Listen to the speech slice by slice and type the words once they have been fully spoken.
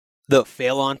The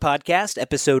Fail On Podcast,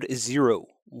 episode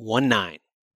 019.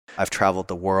 I've traveled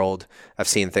the world. I've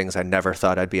seen things I never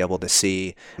thought I'd be able to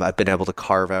see. I've been able to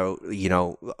carve out,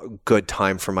 good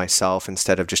time for myself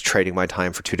instead of just trading my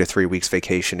time for 2 to 3 weeks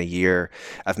vacation a year.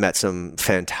 I've met some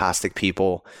fantastic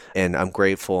people, and I'm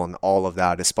grateful. And all of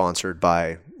that is sponsored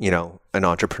by, an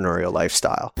entrepreneurial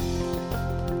lifestyle.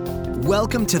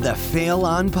 Welcome to the Fail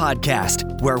On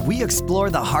Podcast, where we explore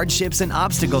the hardships and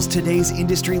obstacles today's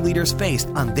industry leaders faced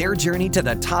on their journey to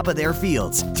the top of their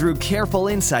fields through careful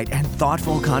insight and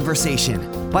thoughtful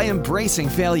conversation. By embracing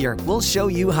failure, we'll show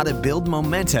you how to build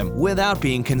momentum without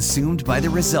being consumed by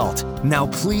the result. Now,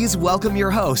 please welcome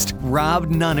your host, Rob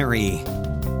Nunnery.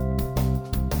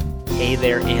 Hey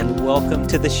there, and welcome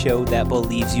to the show that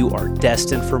believes you are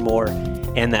destined for more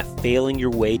and that failing your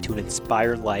way to an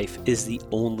inspired life is the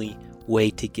only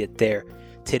way to get there.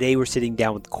 Today we're sitting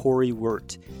down with Corey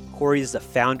Wert. Corey is the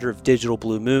founder of Digital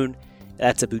Blue Moon.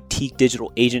 That's a boutique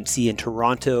digital agency in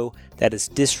Toronto that is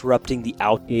disrupting the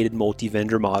outdated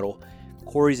multi-vendor model.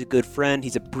 Corey's a good friend.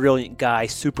 He's a brilliant guy,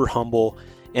 super humble,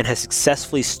 and has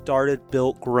successfully started,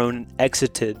 built, grown, and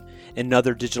exited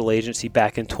another digital agency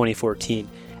back in 2014.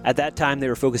 At that time, they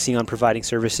were focusing on providing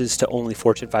services to only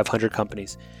Fortune 500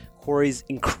 companies. Corey's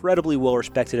incredibly well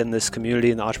respected in this community,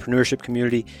 in the entrepreneurship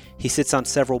community. He sits on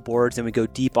several boards, and we go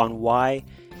deep on why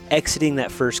exiting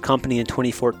that first company in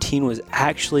 2014 was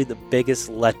actually the biggest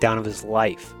letdown of his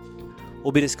life.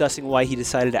 We'll be discussing why he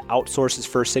decided to outsource his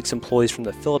first 6 employees from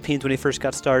the Philippines when he first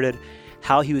got started,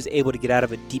 how he was able to get out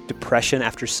of a deep depression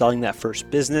after selling that first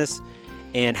business,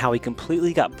 and how he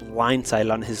completely got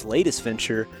blindsided on his latest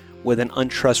venture with an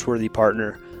untrustworthy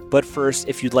partner. But first,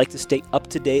 if you'd like to stay up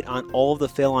to date on all of the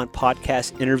Fail On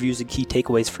podcast interviews and key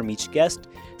takeaways from each guest,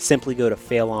 simply go to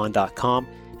failon.com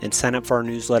and sign up for our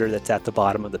newsletter that's at the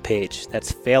bottom of the page. That's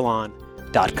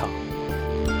failon.com.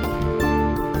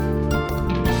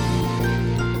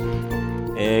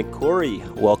 And Corey,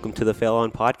 welcome to the Fail On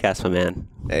podcast, my man.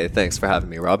 Hey, thanks for having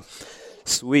me, Rob.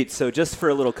 Sweet. So just for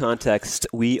a little context,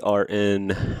 we are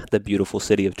in the beautiful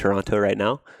city of Toronto right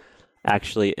now.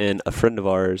 Actually, in a friend of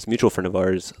ours, mutual friend of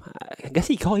ours, I guess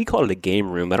he called it a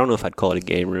game room. I don't know if I'd call it a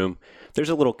game room. There's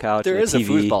a little couch. There and is a TV.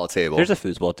 A foosball table. There's a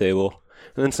foosball table.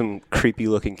 And then some creepy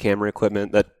looking camera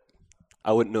equipment that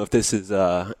I wouldn't know if this is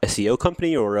a SEO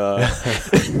company or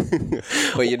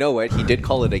But you know what? He did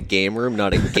call it a game room,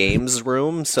 not a games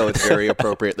room. So it's very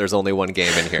appropriate. There's only one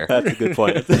game in here. That's a good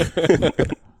point.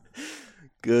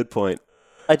 Good point.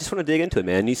 I just want to dig into it,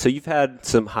 man. So you've had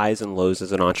some highs and lows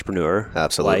as an entrepreneur.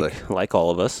 Absolutely. Like all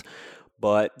of us.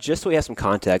 But just so we have some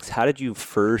context, how did you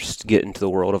first get into the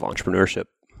world of entrepreneurship?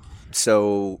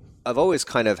 So I've always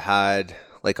kind of had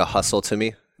like a hustle to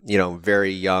me.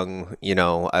 Very young,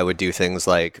 I would do things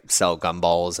like sell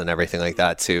gumballs and everything like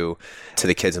that to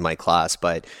the kids in my class.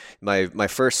 But my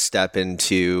first step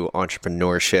into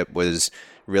entrepreneurship was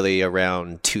really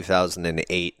around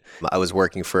 2008. I was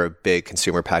working for a big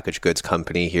consumer packaged goods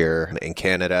company here in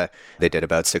Canada. They did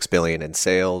about $6 billion in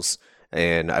sales,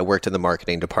 and I worked in the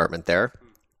marketing department there.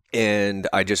 And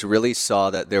I just really saw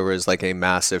that there was like a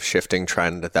massive shifting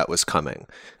trend that was coming.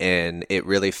 And it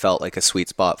really felt like a sweet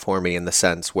spot for me in the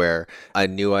sense where I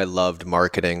knew I loved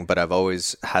marketing, but I've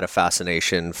always had a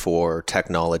fascination for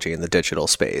technology in the digital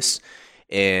space.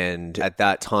 And at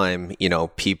that time,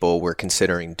 people were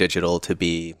considering digital to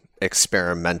be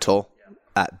experimental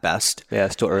at best. Yeah,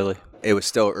 still early. It was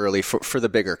still early for the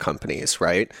bigger companies,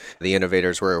 right? The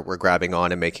innovators were grabbing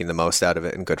on and making the most out of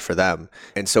it, and good for them.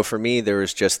 And so for me, there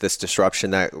was just this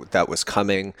disruption that was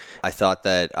coming. I thought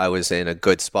that I was in a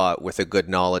good spot with a good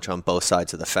knowledge on both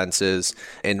sides of the fences,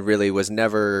 and really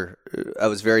I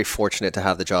was very fortunate to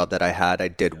have the job that I had. I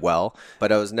did well,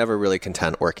 but I was never really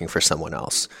content working for someone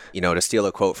else. To steal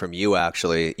a quote from you,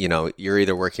 actually, you're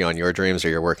either working on your dreams or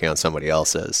you're working on somebody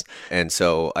else's. And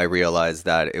so I realized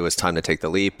that it was time to take the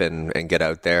leap and get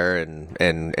out there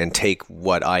and take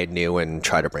what I knew and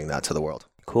try to bring that to the world.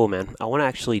 Cool, man. I want to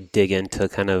actually dig into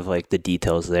kind of like the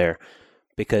details there,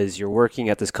 because you're working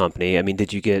at this company. I mean,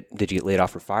 did you get laid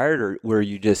off or fired, or were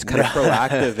you just kind of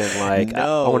proactive and like,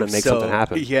 no, I want to make something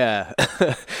happen? Yeah.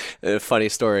 A funny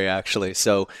story, actually.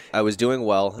 So I was doing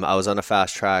well. I was on a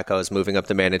fast track. I was moving up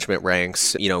the management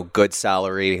ranks, good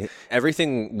salary.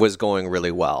 Everything was going really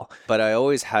well. But I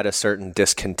always had a certain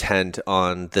discontent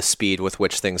on the speed with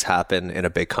which things happen in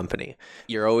a big company.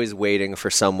 You're always waiting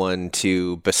for someone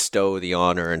to bestow the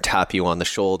honor and tap you on the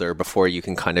shoulder before you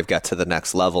can kind of get to the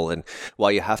next level. And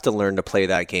while you have to learn to play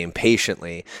that game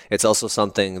patiently, it's also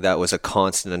something that was a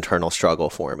constant internal struggle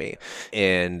for me.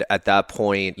 And at that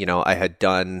point, I had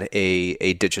done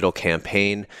a digital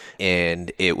campaign,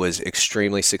 and it was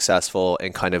extremely successful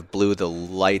and kind of blew the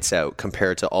lights out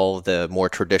compared to all the more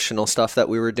traditional stuff that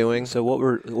we were doing. So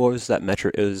what was that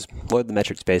metric? What were the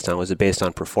metrics based on? Was it based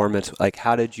on performance? Like,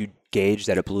 how did you gauge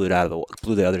that it blew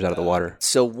the others out of the water?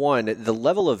 So one, the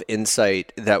level of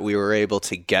insight that we were able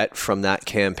to get from that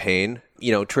campaign,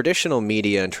 traditional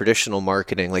media and traditional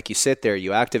marketing, like you sit there,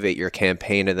 you activate your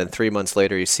campaign, and then 3 months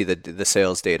later you see the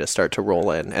sales data start to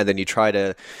roll in, and then you try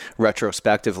to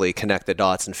retrospectively connect the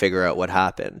dots and figure out what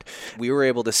happened. We were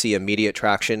able to see immediate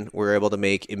traction. We were able to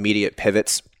make immediate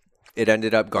pivots. It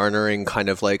ended up garnering kind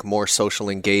of like more social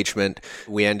engagement.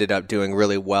 We ended up doing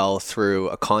really well through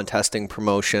a contesting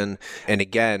promotion. And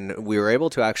again, we were able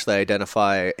to actually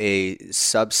identify a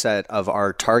subset of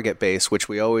our target base, which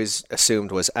we always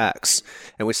assumed was X.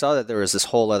 And we saw that there was this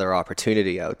whole other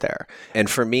opportunity out there. And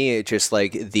for me, it just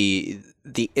like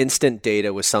the instant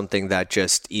data was something that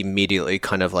just immediately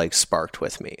kind of like sparked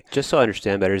with me. Just so I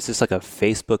understand better, is this like a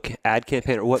Facebook ad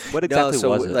campaign, or what exactly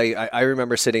was it? Like I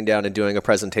remember sitting down and doing a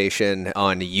presentation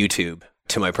on YouTube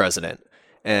to my president.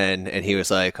 And he was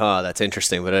like, "Oh, that's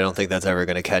interesting, but I don't think that's ever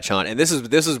going to catch on." And this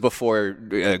is before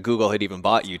Google had even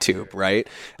bought YouTube, right?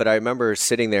 But I remember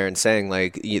sitting there and saying,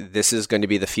 like, this is going to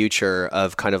be the future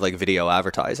of kind of like video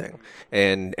advertising,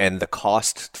 and the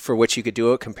cost for which you could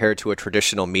do it compared to a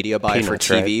traditional media buy for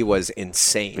TV was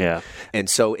insane. Yeah. And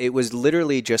so it was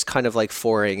literally just kind of like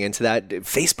foraying into that.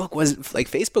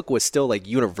 Facebook was still like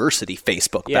university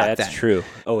Facebook back then. Yeah, that's true.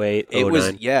 08,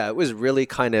 09. It was really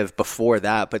kind of before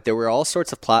that, but there were all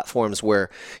sorts of platforms where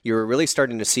you were really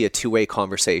starting to see a two-way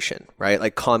conversation, right?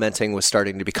 Like commenting was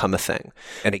starting to become a thing.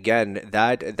 And again,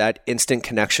 that instant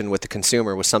connection with the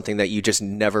consumer was something that you just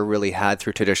never really had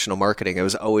through traditional marketing. It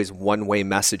was always one-way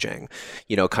messaging,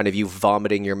 kind of you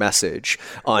vomiting your message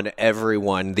on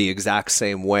everyone the exact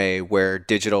same way, where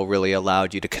digital really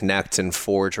allowed you to connect and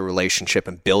forge a relationship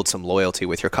and build some loyalty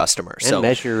with your customers. And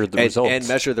measure the results. And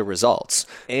measure the results.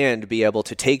 And be able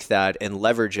to take that and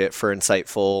leverage it for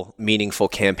insightful, meaningful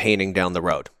campaigning down the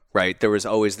road, right? There was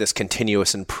always this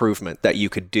continuous improvement that you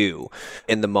could do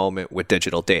in the moment with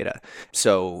digital data.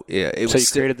 So yeah, you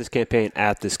created this campaign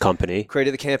at this company.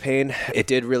 Created the campaign. It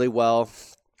did really well.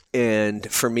 And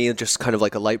for me, just kind of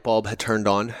like a light bulb had turned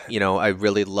on. I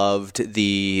really loved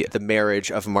the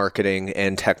marriage of marketing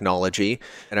and technology.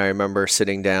 And I remember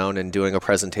sitting down and doing a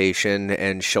presentation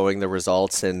and showing the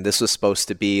results. And this was supposed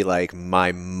to be like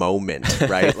my moment,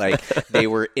 right? Like they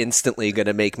were instantly going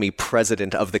to make me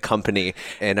president of the company.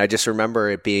 And I just remember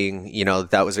it being,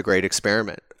 that was a great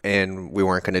experiment. And we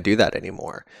weren't going to do that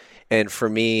anymore. And for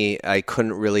me, I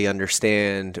couldn't really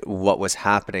understand what was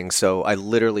happening. So I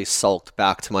literally sulked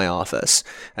back to my office.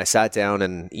 I sat down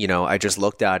and, I just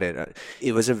looked at it.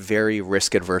 It was a very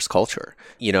risk-adverse culture.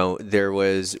 There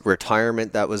was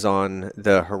retirement that was on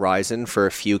the horizon for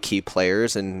a few key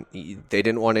players, and they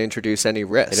didn't want to introduce any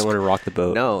risk. They didn't want to rock the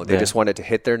boat. No, they just wanted to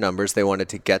hit their numbers. They wanted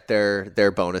to get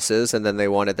their bonuses, and then they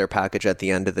wanted their package at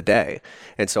the end of the day.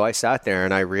 And so I sat there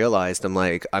and I realized, I'm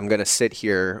like, I'm going to sit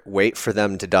here, wait for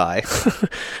them to die.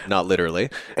 Not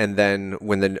literally. And then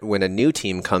when a new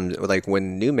team comes, like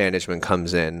when new management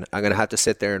comes in, I'm going to have to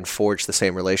sit there and forge the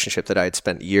same relationship that I had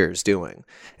spent years doing.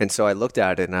 And so I looked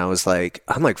at it and I was like,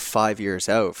 I'm like 5 years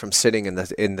out from sitting in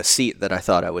the seat that I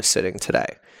thought I was sitting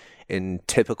today. In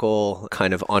typical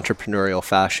kind of entrepreneurial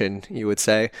fashion, you would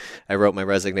say, I wrote my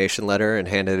resignation letter and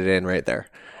handed it in right there.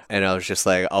 And I was just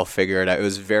like, I'll figure it out. It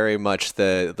was very much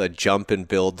the jump and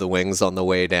build the wings on the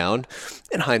way down.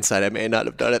 In hindsight, I may not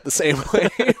have done it the same way,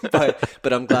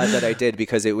 but I'm glad that I did,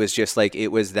 because it was just like, it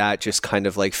was that just kind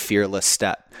of like fearless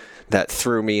step that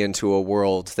threw me into a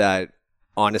world that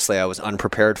honestly I was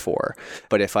unprepared for.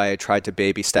 But if I had tried to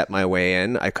baby step my way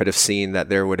in, I could have seen that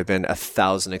there would have been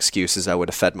 1,000 excuses I would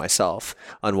have fed myself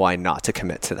on why not to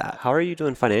commit to that. How are you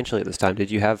doing financially at this time?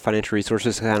 Did you have financial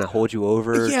resources to kind of hold you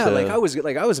over? Yeah, I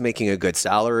was making a good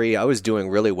salary. I was doing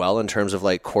really well in terms of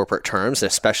like corporate terms,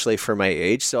 especially for my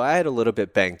age. So I had a little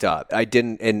bit banked up. I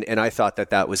didn't, and I thought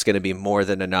that was going to be more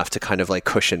than enough to kind of like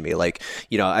cushion me. Like,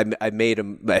 I made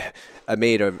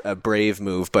a brave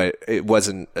move, but it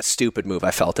wasn't a stupid move,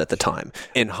 I felt at the time.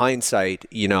 In hindsight,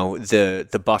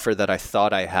 the buffer that I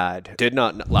thought I had did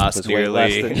not last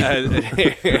nearly,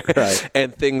 right.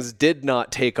 And things did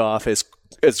not take off as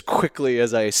quickly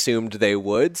as I assumed they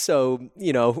would. So,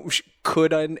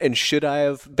 could I and should I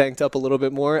have banked up a little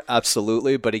bit more?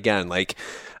 Absolutely. But again, like,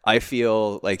 I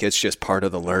feel like it's just part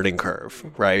of the learning curve,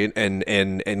 right?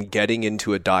 And getting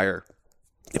into a dire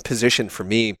position for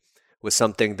me was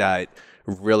something that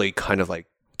really kind of like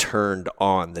turned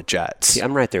on the jets. See,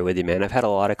 I'm right there with you, man. I've had a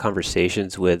lot of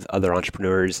conversations with other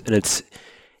entrepreneurs, and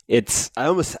I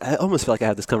almost feel like I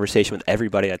have this conversation with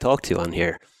everybody I talk to on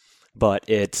here. But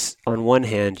it's, on one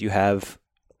hand, you have,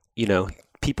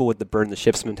 people with the burn the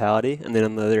ships mentality, and then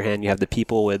on the other hand, you have the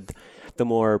people with the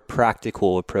more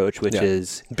practical approach, which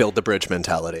is build the bridge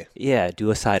mentality. Yeah, do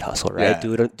a side hustle, right?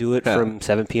 Yeah. Do it from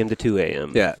 7 p.m. to 2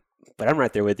 a.m. Yeah. But I'm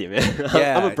right there with you, man.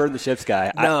 Yeah. I'm a burn the ships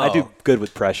guy. No. I do good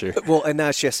with pressure. Well, and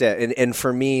that's just it. And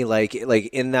for me, like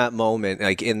in that moment,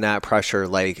 like in that pressure,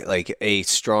 like a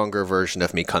stronger version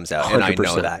of me comes out. 100%. And I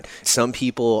know that. Some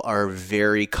people are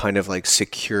very kind of like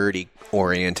security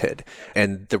oriented,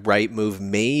 and the right move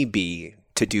may be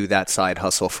to do that side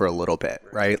hustle for a little bit,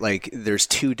 right? Like there's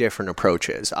two different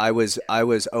approaches. I was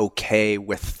okay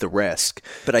with the risk,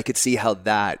 but I could see how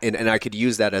that, and I could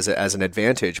use that as an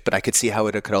advantage, but I could see how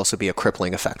it could also be a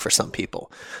crippling effect for some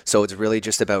people. So it's really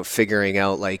just about figuring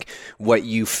out like what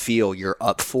you feel you're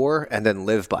up for and then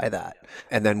live by that.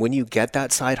 And then when you get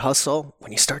that side hustle,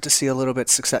 when you start to see a little bit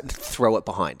success, throw it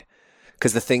behind.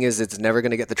 Because the thing is, it's never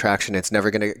going to get the traction. It's never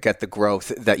going to get the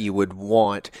growth that you would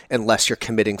want unless you're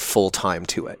committing full time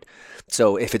to it.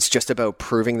 So if it's just about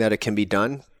proving that it can be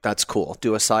done, that's cool.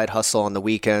 Do a side hustle on the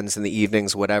weekends and the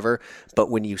evenings, whatever.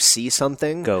 But when you see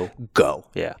something, go.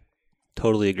 Yeah,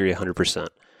 totally agree 100%.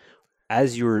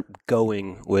 As you're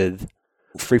going with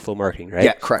free flow marketing, right?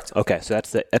 Yeah, correct. Okay, so that's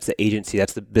the agency,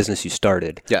 that's the business you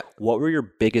started. Yeah. What were your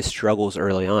biggest struggles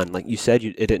early on? Like you said,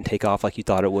 it didn't take off like you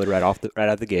thought it would right out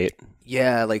of the gate.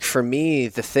 Yeah, like for me,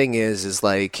 the thing is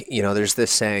like, there's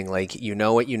this saying like, you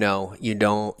know what you know, you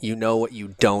know what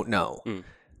you don't know,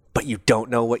 but you don't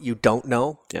know what you don't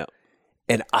know. Yeah.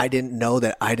 And I didn't know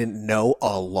that I didn't know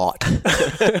a lot.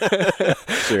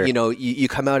 Sure. You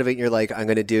come out of it and you're like, I'm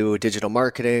going to do digital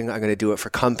marketing. I'm going to do it for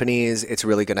companies. It's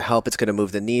really going to help. It's going to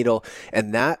move the needle.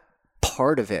 And that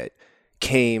part of it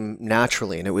came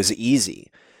naturally and it was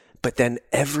easy. But then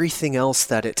everything else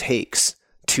that it takes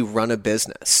to run a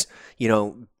business,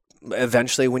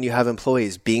 eventually when you have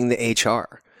employees, being the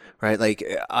HR, right? Like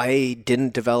I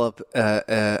didn't develop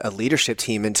a leadership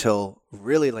team until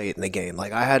really late in the game.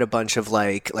 Like I had a bunch of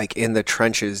like in the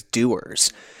trenches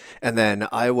doers. And then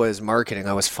I was marketing,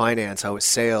 I was finance, I was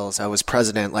sales, I was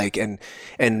president, like,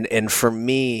 and for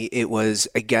me, it was,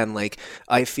 again, like,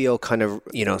 I feel kind of,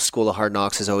 School of Hard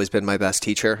Knocks has always been my best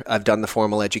teacher. I've done the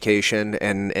formal education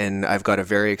and I've got a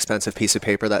very expensive piece of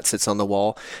paper that sits on the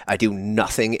wall. I do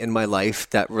nothing in my life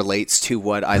that relates to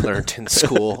what I learned in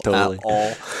school Totally. At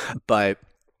all. But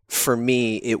for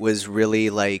me, it was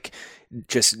really like,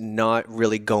 just not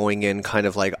really going in kind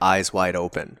of like eyes wide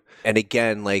open. And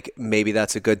again, like maybe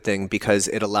that's a good thing because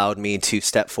it allowed me to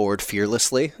step forward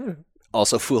fearlessly,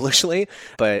 also foolishly.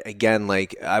 But again,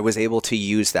 like I was able to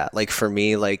use that. Like for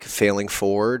me, like failing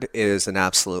forward is an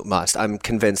absolute must. I'm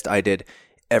convinced I did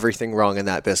everything wrong in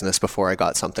that business before I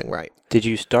got something right. Did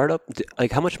you start up,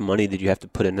 like how much money did you have to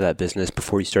put into that business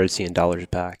before you started seeing dollars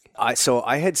back? So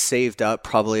I had saved up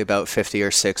probably about 50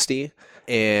 or 60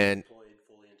 and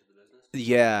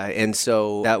yeah, and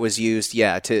so that was used,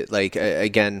 to like,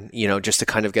 again, just to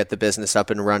kind of get the business up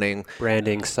and running.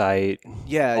 Branding, site.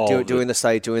 Yeah, doing the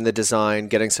site, doing the design,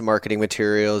 getting some marketing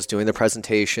materials, doing the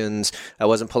presentations. I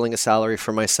wasn't pulling a salary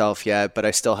for myself yet, but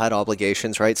I still had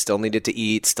obligations, right? Still needed to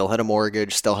eat, still had a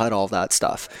mortgage, still had all that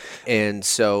stuff. And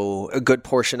so a good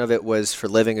portion of it was for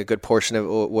living, a good portion of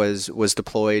it was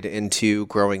deployed into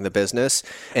growing the business.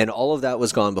 And all of that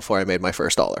was gone before I made my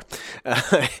first dollar.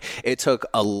 It took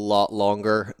a lot longer.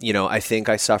 I think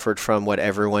I suffered from what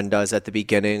everyone does at the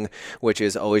beginning, which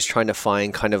is always trying to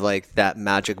find kind of like that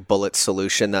magic bullet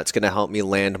solution that's going to help me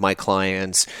land my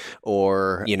clients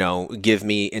or, give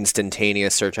me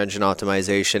instantaneous search engine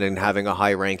optimization and having a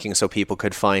high ranking so people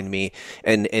could find me.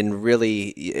 And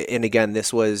really, and again,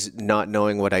 this was not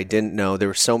knowing what I didn't know. There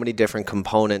were so many different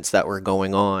components that were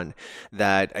going on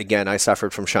that, again, I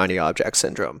suffered from shiny object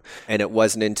syndrome. And it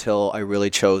wasn't until I really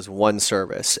chose one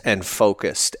service and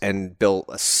focused and built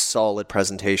a solid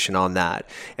presentation on that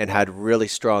and had really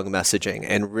strong messaging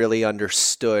and really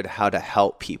understood how to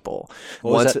help people.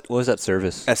 What was that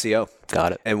service? SEO.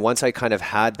 Got it. And once I kind of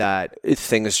had that,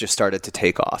 things just started to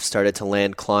take off, started to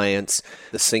land clients.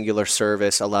 The singular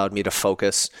service allowed me to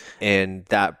focus, and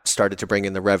that started to bring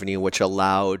in the revenue, which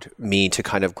allowed me to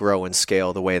kind of grow and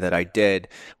scale the way that I did,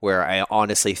 where I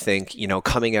honestly think,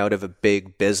 coming out of a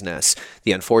big business,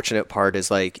 the unfortunate part is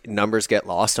like numbers get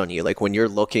lost on you. Like when you're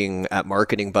looking at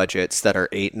marketing budgets that are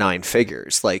 8-9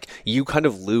 figures, like you kind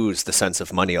of lose the sense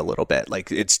of money a little bit. Like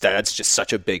that's just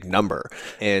such a big number.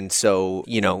 And so,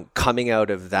 coming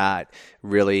out of that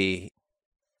really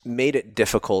made it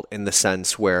difficult in the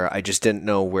sense where I just didn't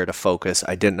know where to focus.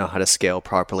 I didn't know how to scale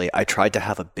properly. I tried to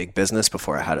have a big business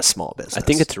before I had a small business. I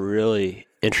think it's a really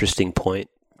interesting point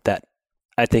that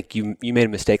I think you made a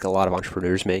mistake a lot of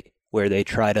entrepreneurs make, where they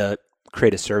try to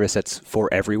create a service that's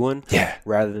for everyone,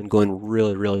 rather than going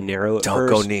really, really narrow at first. Don't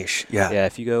go niche. Yeah.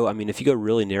 If you go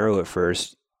really narrow at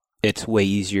first, it's way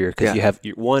easier because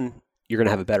you're going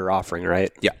to have a better offering,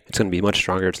 right? Yeah. It's going to be much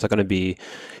stronger. It's not going to be,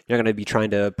 you're not going to be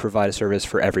trying to provide a service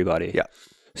for everybody. Yeah.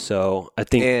 So I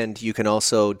think, and you can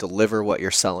also deliver what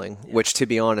you're selling, which, to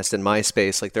be honest, in my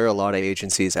space, like, there are a lot of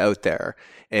agencies out there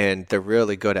and they're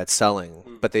really good at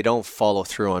selling, but they don't follow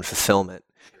through on fulfillment.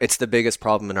 It's the biggest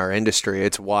problem in our industry.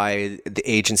 It's why the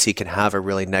agency can have a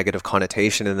really negative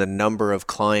connotation. And the number of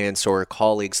clients or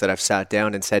colleagues that I've sat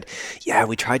down and said, yeah,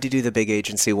 we tried to do the big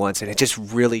agency once and it just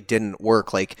really didn't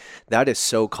work. Like, that is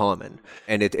so common.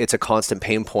 And it's a constant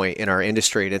pain point in our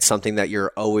industry. And it's something that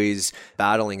you're always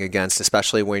battling against,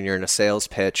 especially when you're in a sales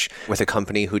pitch with a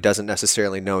company who doesn't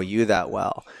necessarily know you that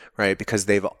well, right? Because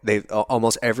they've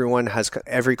almost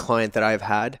every client that I've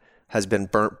had has been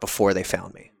burnt before they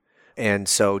found me. And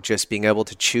so just being able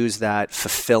to choose that,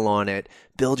 fulfill on it,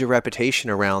 build your reputation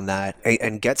around that,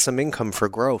 and get some income for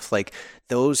growth, like,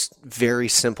 those very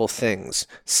simple things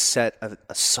set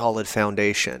a solid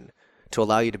foundation to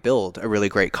allow you to build a really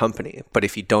great company. But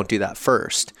if you don't do that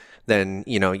first, then,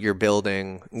 you're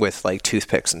building with like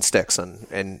toothpicks and sticks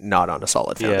and not on a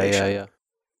solid foundation. Yeah.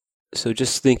 So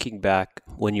just thinking back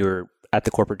when you were at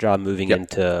the corporate job, moving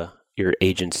into your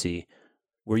agency,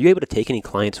 were you able to take any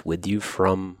clients with you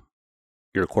from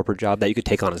your corporate job that you could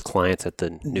take on as clients at the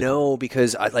new? No,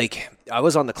 because I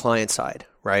was on the client side,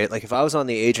 right? Like, if I was on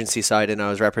the agency side and I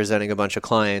was representing a bunch of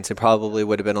clients, it probably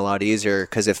would have been a lot easier,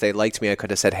 because if they liked me, I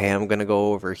could have said, hey, I'm going to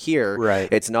go over here. Right.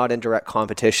 It's not in direct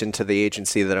competition to the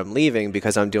agency that I'm leaving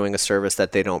because I'm doing a service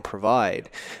that they don't provide.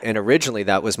 And originally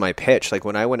that was my pitch. Like,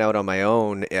 when I went out on my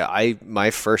own,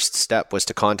 my first step was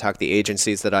to contact the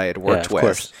agencies that I had worked with.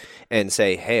 Course. And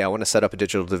say, hey, I want to set up a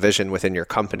digital division within your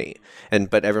company.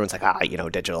 But everyone's like,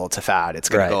 digital, it's a fad. It's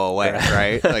going to go away,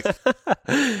 right? Like,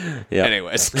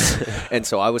 anyways. And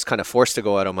so I was kind of forced to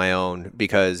go out on my own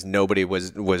because nobody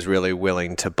was really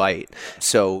willing to bite.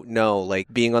 So no, like,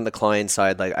 being on the client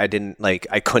side, like,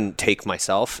 I couldn't take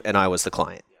myself and I was the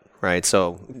client, right?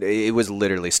 So it was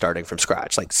literally starting from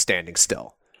scratch, like standing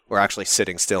still. We're actually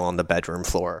sitting still on the bedroom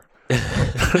floor.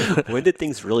 When did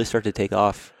things really start to take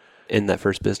off in that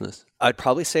first business? I'd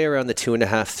probably say around the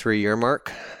 2.5, 3 year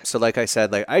mark. So like I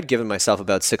said, like, I'd given myself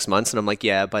about 6 months and I'm like,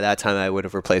 yeah, by that time I would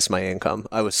have replaced my income.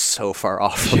 I was so far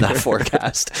off from that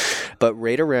forecast. But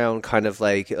right around kind of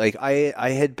like I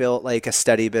had built like a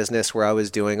steady business where I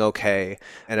was doing okay.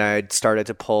 And I'd started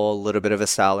to pull a little bit of a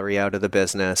salary out of the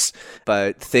business,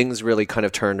 but things really kind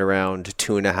of turned around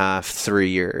 2.5, 3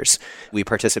 years. We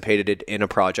participated in a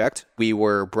project. We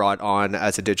were brought on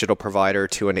as a digital provider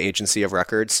to an agency of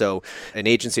record. So an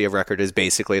agency of record is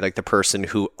basically like the person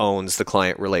who owns the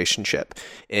client relationship.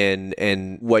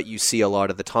 And what you see a lot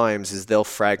of the times is they'll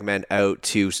fragment out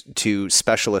to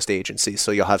specialist agencies.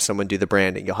 So you'll have someone do the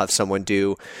branding, you'll have someone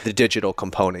do the digital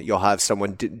component, you'll have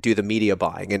someone do the media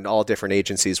buying, and all different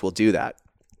agencies will do that.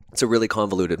 It's a really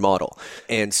convoluted model.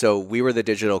 And so we were the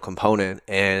digital component,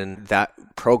 and that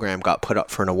program got put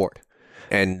up for an award.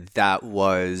 And that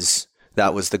was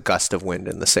the gust of wind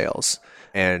in the sales.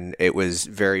 And it was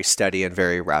very steady and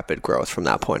very rapid growth from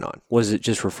that point on. Was it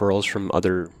just referrals from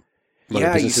other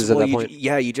businesses at that point?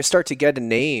 You just start to get a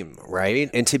name, right?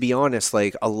 And to be honest,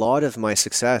 like, a lot of my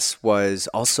success was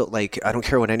also, like, I don't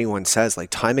care what anyone says, like,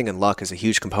 timing and luck is a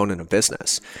huge component of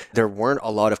business. There weren't a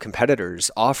lot of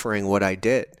competitors offering what I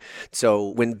did. So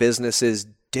when businesses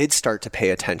did start to pay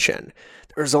attention,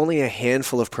 there's only a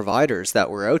handful of providers that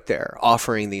were out there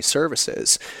offering these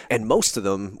services, and most of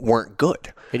them weren't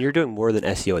good. And you're doing more than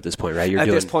SEO at this point, right?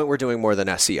 This point, we're doing more than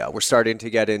SEO. We're starting to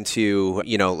get into,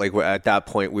 like, at that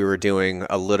point, we were doing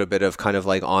a little bit of kind of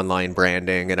like online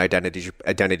branding and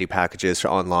identity packages for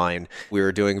online. We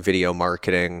were doing video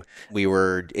marketing. We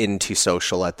were into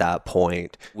social at that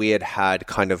point. We had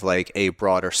kind of like a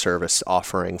broader service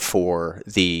offering for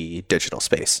the digital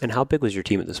space. And how big was your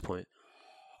team at this point?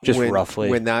 Just roughly.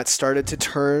 When that started to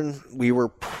turn, we were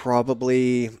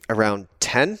probably around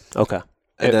 10. Okay.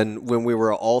 And then when we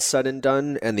were all said and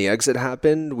done and the exit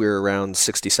happened, we were around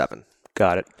 67.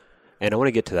 Got it. And I want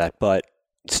to get to that, but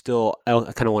still, I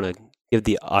kind of want to give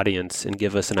the audience and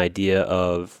give us an idea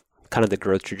of kind of the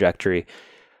growth trajectory.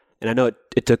 And I know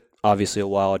it took obviously a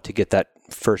while to get that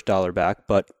first dollar back,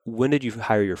 but when did you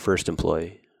hire your first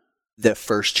employee? the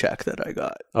first check that I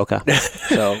got. Okay.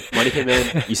 So money came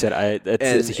in. You said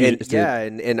it's a huge.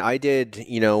 And I did,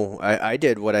 I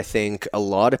did what I think a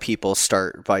lot of people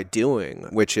start by doing,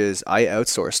 which is I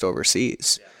outsourced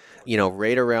overseas.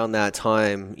 Right around that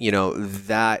time,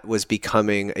 that was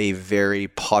becoming a very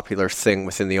popular thing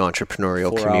within the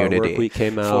entrepreneurial community. 4-hour work week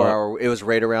came out. It was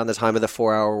right around the time of the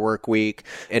 4-hour work week.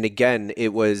 And again,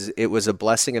 it was a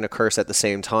blessing and a curse at the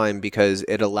same time, because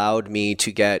it allowed me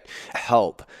to get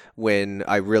help when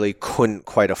I really couldn't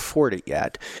quite afford it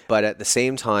yet. But at the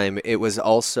same time, it was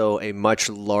also a much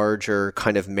larger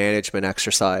kind of management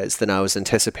exercise than I was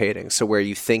anticipating. So where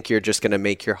you think you're just going to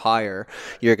make your hire,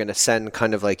 you're going to send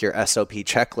kind of like your SOP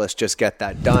checklist, just get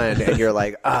that done. And you're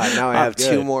like, now I have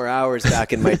 2 more hours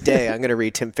back in my day. I'm going to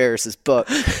read Tim Ferriss's book.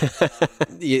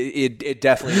 It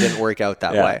definitely didn't work out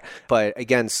that way. But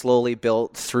again, slowly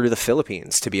built through the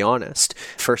Philippines, to be honest.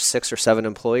 First 6 or 7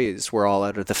 employees were all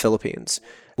out of the Philippines.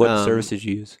 What service did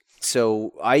you use?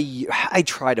 So I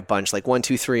tried a bunch, like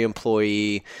 123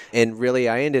 Employee, and really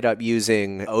I ended up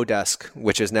using Odesk,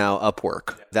 which is now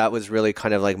Upwork. That was really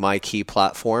kind of like my key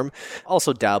platform.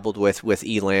 Also dabbled with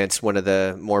Elance, one of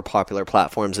the more popular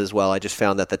platforms as well. I just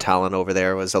found that the talent over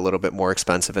there was a little bit more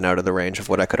expensive and out of the range of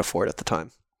what I could afford at the time.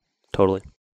 Totally.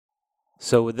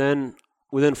 So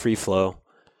within Free Flow,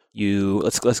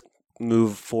 let's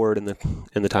move forward in the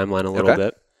timeline a little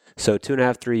bit. So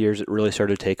 2.5, 3 years, it really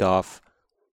started to take off.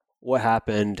 What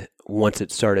happened once it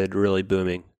started really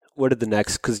booming? What did the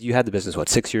next, because you had the business,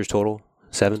 6 years total?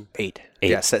 7? 8.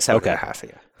 Yes, 7.5,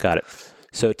 yeah. Got it.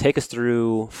 So take us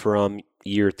through from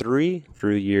year 3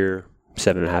 through year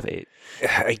 7.5, 8.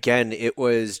 Again, it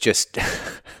was just...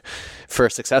 For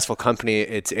a successful company,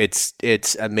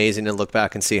 it's amazing to look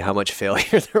back and see how much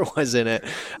failure there was in it.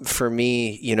 For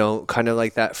me, kind of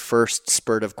like that first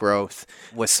spurt of growth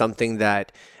was something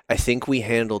that I think we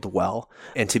handled well.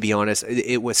 And to be honest,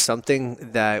 it was something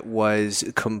that was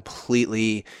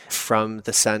completely from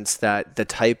the sense that the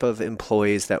type of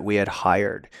employees that we had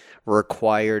hired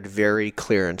required very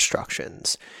clear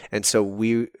instructions. And so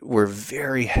we were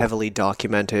very heavily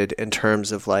documented in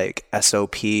terms of like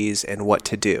SOPs and what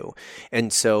to do.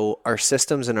 And so our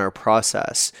systems and our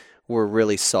process were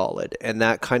really solid. And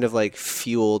that kind of like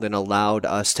fueled and allowed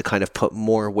us to kind of put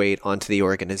more weight onto the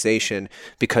organization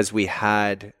because we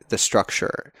had the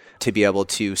structure to be able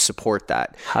to support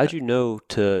that. How did you know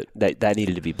that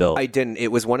needed to be built? I didn't.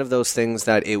 It was one of those things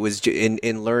that it was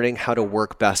in learning how to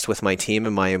work best with my team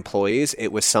and my employees. It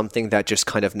was something that just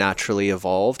kind of naturally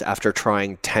evolved after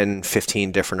trying 10,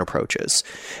 15 different approaches.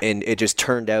 And it just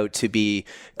turned out to be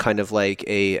kind of like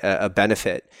a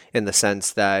benefit in the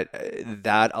sense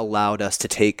that allowed us to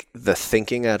take the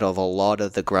thinking out of a lot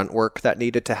of the grunt work that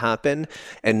needed to happen.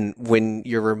 And when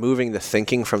you're removing the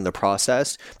thinking from the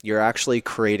process, you're actually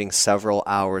creating several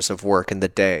hours of work in the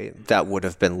day that would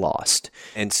have been lost.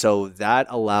 And so that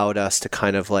allowed us to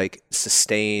kind of like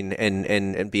sustain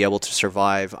and be able to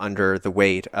survive under the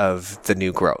weight of the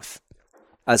new growth.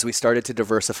 As we started to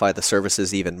diversify the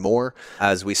services even more,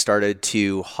 as we started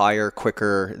to hire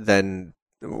quicker than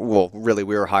really,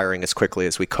 we were hiring as quickly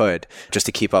as we could just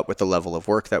to keep up with the level of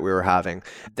work that we were having.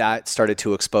 That started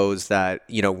to expose that,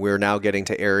 we're now getting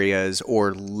to areas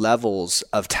or levels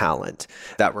of talent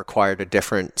that required a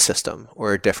different system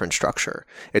or a different structure.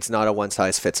 It's not a one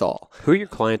size fits all. Who are your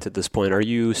clients at this point? Are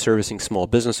you servicing small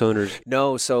business owners?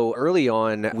 No. So early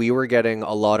on, we were getting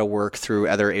a lot of work through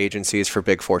other agencies for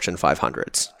big Fortune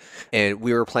 500s. And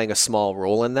we were playing a small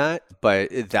role in that, but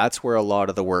that's where a lot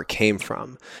of the work came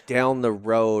from. Down the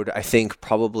road, I think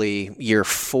probably year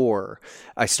 4,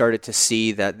 I started to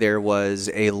see that there was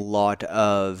a lot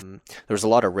of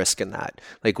risk in that.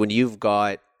 Like when you've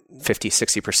got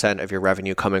 50-60% of your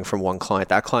revenue coming from one client,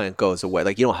 that client goes away.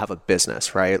 Like you don't have a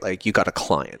business, right? Like you got a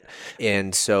client.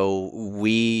 And so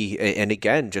and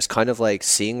again, just kind of like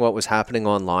seeing what was happening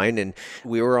online, and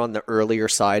we were on the earlier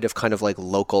side of kind of like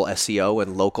local SEO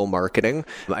and local marketing.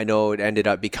 I know it ended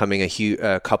up becoming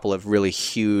a couple of really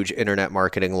huge internet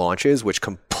marketing launches, which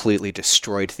completely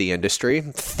destroyed the industry.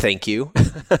 Thank you.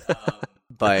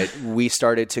 But we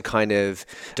started to kind of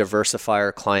diversify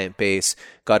our client base,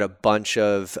 got a bunch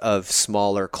of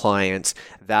smaller clients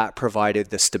that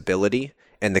provided the stability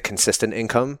and the consistent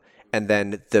income. And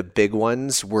then the big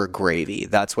ones were gravy.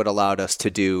 That's what allowed us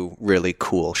to do really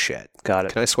cool shit. Got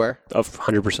it. Can I swear?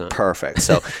 100%. Perfect.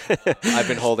 So I've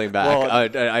been holding back.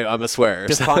 Well, I'm a swearer.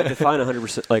 Define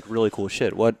 100% like really cool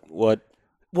shit. What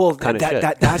Well, kind of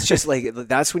shit. that's just like,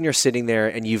 that's when you're sitting there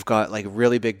and you've got like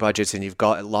really big budgets and you've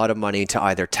got a lot of money to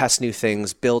either test new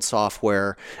things, build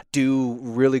software, do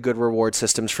really good reward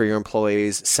systems for your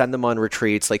employees, send them on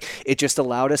retreats. Like, it just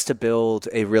allowed us to build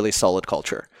a really solid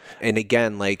culture. And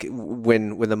again, like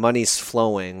when the money's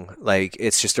flowing, like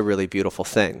it's just a really beautiful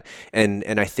thing. And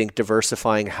I think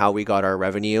diversifying how we got our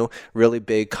revenue, really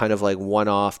big kind of like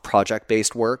one-off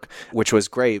project-based work, which was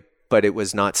great, but it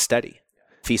was not steady.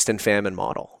 Feast and famine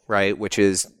model, right? Which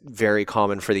is very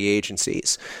common for the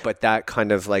agencies, but that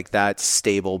kind of like that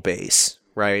stable base,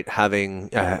 right?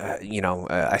 Having,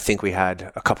 I think we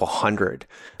had a couple hundred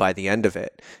by the end of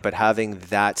it, but having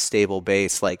that stable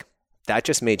base, like that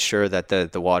just made sure that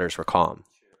the waters were calm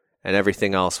and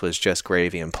everything else was just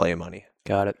gravy and play money.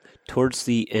 Got it. Towards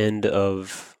the end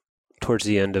of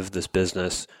this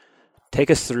business, take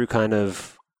us through kind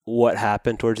of what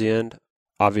happened towards the end.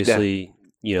 Obviously,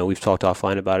 we've talked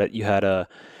offline about it. You had a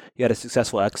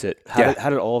successful exit. How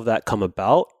did all of that come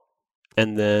about?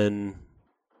 And then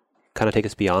kind of take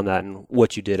us beyond that and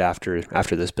what you did after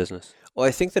this business. Well,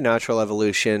 I think the natural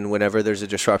evolution whenever there's a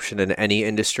disruption in any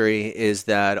industry is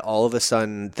that all of a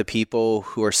sudden the people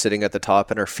who are sitting at the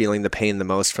top and are feeling the pain the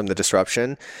most from the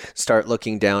disruption start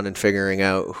looking down and figuring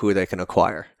out who they can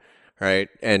acquire. Right.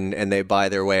 And they buy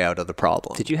their way out of the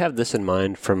problem. Did you have this in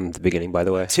mind from the beginning, by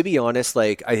the way? To be honest,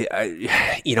 like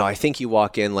I think you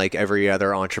walk in like every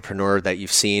other entrepreneur that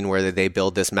you've seen where they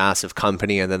build this massive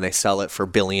company and then they sell it for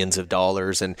billions of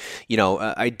dollars. And,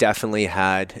 I definitely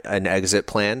had an exit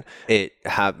plan. It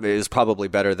was probably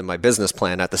better than my business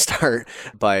plan at the start,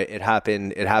 but it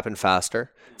happened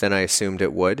faster than I assumed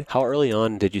it would. How early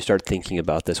on did you start thinking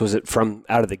about this? Was it from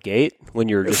out of the gate when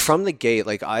you were just... From the gate,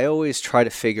 like I always try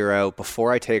to figure out,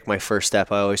 before I take my first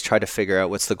step, I always try to figure out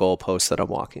what's the goalpost that I'm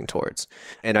walking towards.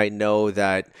 And I know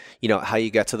that, how you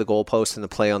get to the goalpost and the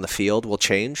play on the field will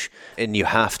change. And you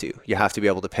have to be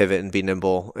able to pivot and be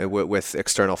nimble with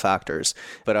external factors.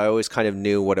 But I always kind of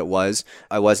knew what it was.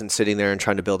 I wasn't sitting there and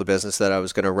trying to build a business that I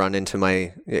was going to run into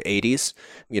my 80s.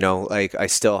 Like I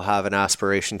still have an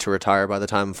aspiration to retire by the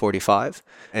time I'm 45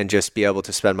 and just be able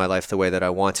to spend my life the way that I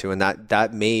want to. And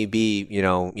that may be,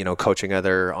 coaching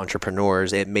other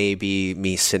entrepreneurs. It may be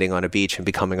me sitting on a beach and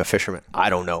becoming a fisherman. I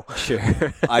don't know. Sure.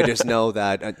 I just know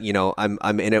that,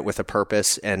 I'm in it with a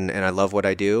purpose and I love what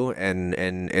I do and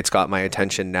it's got my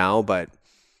attention now, but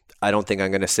I don't think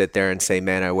I'm going to sit there and say,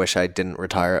 man, I wish I didn't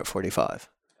retire at 45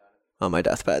 on my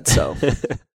deathbed. So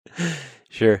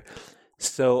Sure.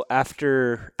 So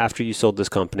after you sold this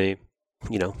company,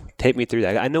 take me through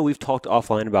that. I know we've talked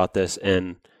offline about this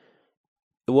and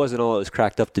it wasn't all it was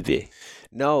cracked up to be.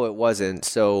 No, it wasn't.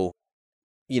 So,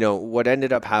 what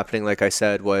ended up happening, like I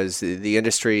said, was the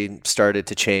industry started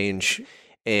to change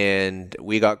and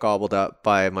we got gobbled up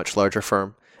by a much larger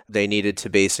firm. They needed to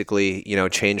basically,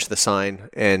 change the sign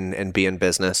and be in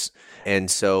business. And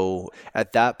so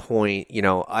at that point,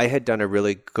 I had done a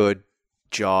really good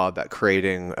job at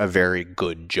creating a very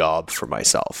good job for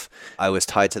myself. I was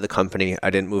tied to the company. I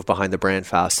didn't move behind the brand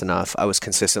fast enough. I was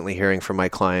consistently hearing from my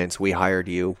clients, we hired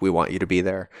you, we want you to be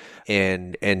there.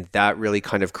 And that really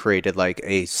kind of created like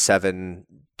a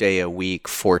 7-day a week,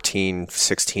 14,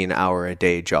 16 hour a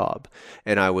day job.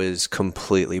 And I was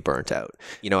completely burnt out.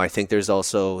 I think there's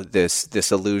also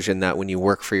this illusion that when you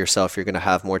work for yourself, you're going to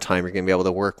have more time. You're going to be able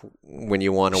to work when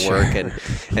you want to work.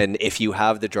 And if you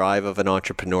have the drive of an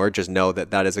entrepreneur, just know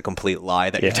that is a complete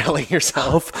lie that you're telling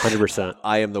yourself. 100%.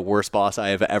 I am the worst boss I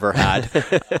have ever had.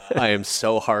 I am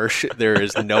so harsh. There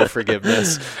is no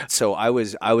forgiveness. So I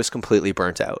was completely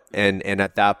burnt out. And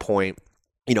at that point,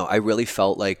 I really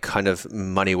felt like kind of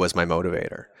money was my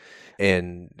motivator.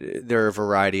 And there are a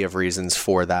variety of reasons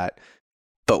for that.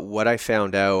 But what I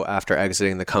found out after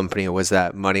exiting the company was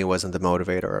that money wasn't the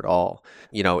motivator at all.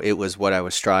 It was what I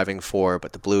was striving for,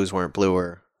 but the blues weren't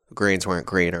bluer, the greens weren't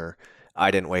greener. I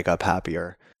didn't wake up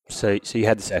happier. So you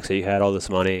had this exit, you had all this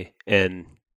money, and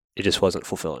it just wasn't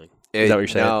fulfilling. Is that what you're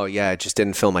saying? No, yeah, it just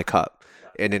didn't fill my cup.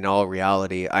 And in all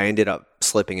reality, I ended up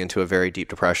slipping into a very deep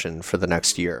depression for the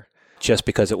next year. Just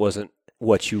because it wasn't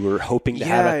what you were hoping to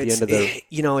have at the end of the...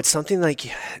 It's something like...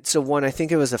 So one, I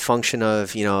think it was a function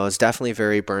of, I was definitely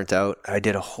very burnt out. I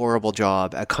did a horrible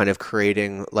job at kind of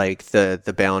creating like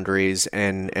the boundaries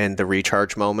and the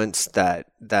recharge moments that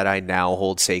I now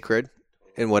hold sacred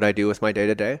in what I do with my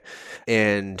day-to-day.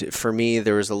 And for me,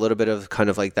 there was a little bit of kind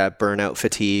of like that burnout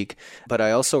fatigue. But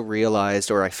I also realized,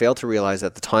 or I failed to realize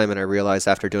at the time, and I realized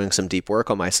after doing some deep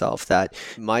work on myself, that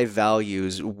my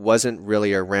values wasn't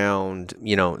really around,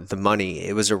 the money.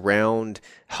 It was around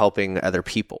helping other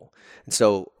people. And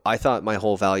so I thought my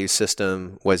whole value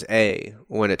system was A,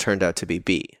 when it turned out to be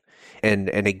B. And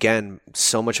again,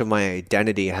 so much of my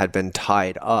identity had been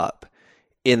tied up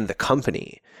in the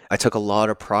company. I took a lot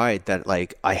of pride that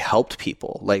like I helped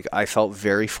people. Like I felt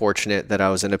very fortunate that I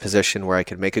was in a position where I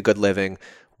could make a good living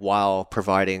while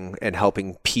providing and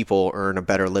helping people earn a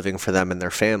better living for them and their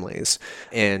families.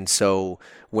 And so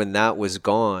when that was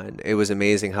gone, it was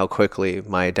amazing how quickly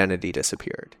my identity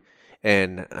disappeared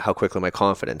and how quickly my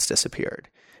confidence disappeared.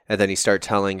 And then you start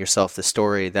telling yourself the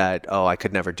story that, oh, I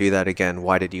could never do that again.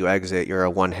 Why did you exit? You're a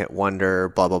one-hit wonder,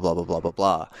 blah, blah, blah, blah, blah, blah,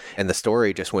 blah. And the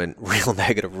story just went real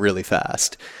negative really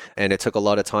fast. And it took a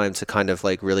lot of time to kind of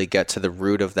like really get to the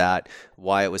root of that,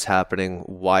 why it was happening,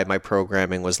 why my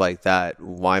programming was like that,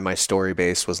 why my story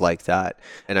base was like that.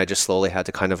 And I just slowly had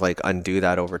to kind of like undo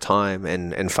that over time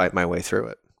and fight my way through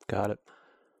it. Got it.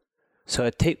 So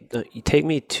you take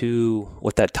me to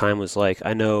what that time was like.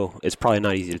 I know it's probably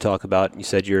not easy to talk about. You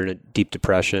said you're in a deep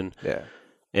depression. Yeah.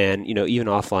 And, even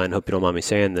offline, hope you don't mind me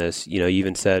saying this, you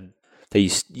even said that you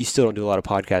still don't do a lot of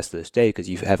podcasts to this day because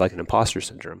you have like an imposter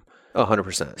syndrome.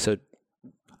 100%. So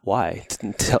why?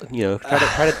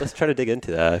 Let's try to dig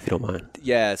into that if you don't mind.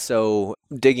 Yeah. So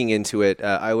digging into it,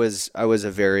 I was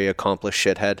a very accomplished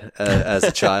shithead as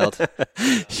a child.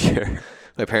 Sure.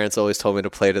 My parents always told me to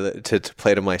play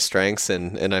to my strengths,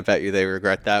 and I bet you they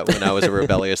regret that when I was a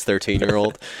rebellious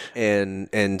 13-year-old.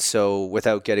 And so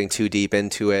without getting too deep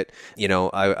into it,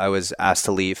 I was asked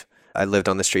to leave. I lived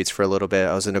on the streets for a little bit.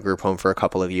 I was in a group home for a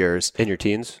couple of years. In your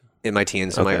teens? In my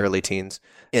teens, in my early teens.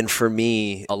 And for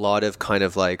me, a lot of kind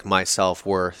of like my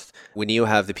self-worth, when you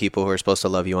have the people who are supposed to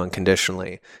love you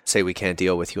unconditionally say we can't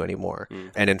deal with you anymore.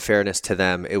 And in fairness to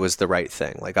them, it was the right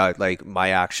thing. Like my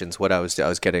actions, I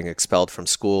was getting expelled from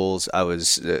schools. I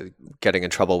was getting in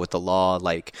trouble with the law.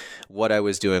 Like what I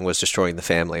was doing was destroying the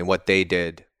family, and what they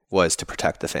did was to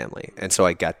protect the family. And so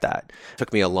I get that. It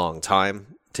took me a long time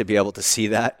to be able to see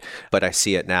that, but I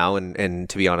see it now. And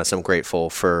to be honest, I'm grateful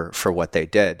for what they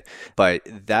did. But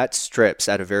that strips,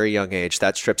 at a very young age,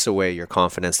 that strips away your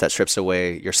confidence, that strips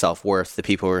away your self-worth. The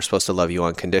people who are supposed to love you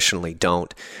unconditionally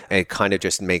don't. And it kind of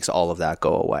just makes all of that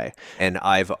go away. And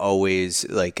I've always,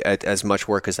 like, as much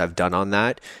work as I've done on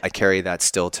that, I carry that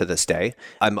still to this day.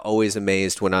 I'm always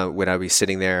amazed when I be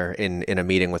sitting there in a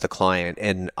meeting with a client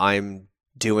and I'm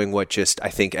doing what just I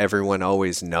think everyone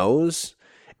always knows.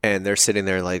 And they're sitting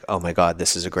there like, oh my God,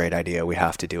 this is a great idea. We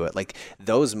have to do it. Like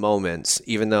those moments,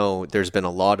 even though there's been a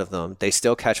lot of them, they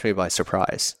still catch me by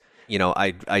surprise.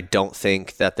 I don't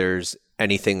think that there's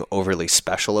anything overly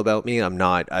special about me.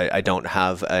 I don't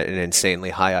have an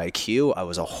insanely high IQ. I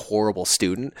was a horrible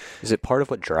student. Is it part of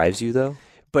what drives you though?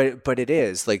 But it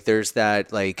is like, there's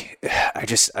that, like,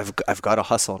 I've got to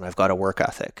hustle and I've got a work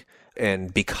ethic.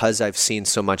 And because I've seen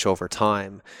so much over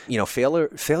time,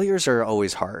 failures are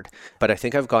always hard, but I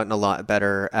think I've gotten a lot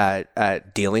better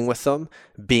at dealing with them,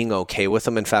 being okay with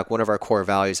them. In fact, one of our core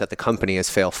values at the company is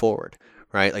fail forward,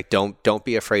 right? Like don't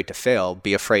be afraid to fail,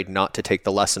 be afraid not to take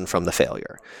the lesson from the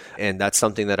failure. And that's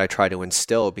something that I try to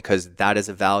instill because that is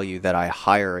a value that I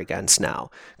hire against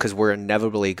now because we're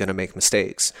inevitably going to make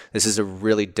mistakes. This is a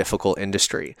really difficult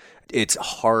industry. It's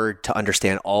hard to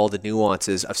understand all the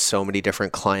nuances of so many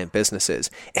different client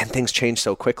businesses, and things change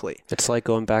so quickly. It's like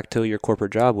going back to your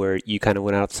corporate job where you kind of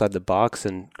went outside the box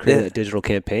and created a digital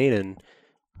campaign, and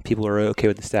people were okay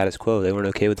with the status quo. They weren't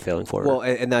okay with failing forward. Well,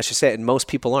 and that's just it. And most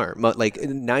people aren't. Like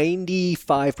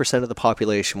 95% of the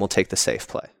population will take the safe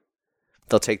play.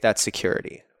 They'll take that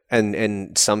security.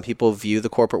 And some people view the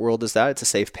corporate world as that. It's a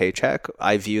safe paycheck.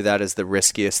 I view that as the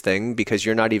riskiest thing because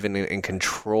you're not even in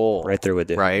control. Right there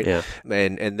with you. Right? Yeah.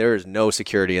 And there is no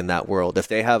security in that world. If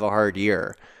they have a hard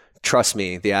year, trust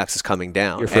me, the axe is coming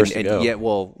down. You're first to go. Yeah,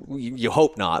 well, you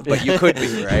hope not, but you could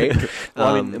be, right?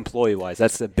 Well, employee-wise,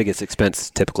 that's the biggest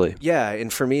expense typically. Yeah,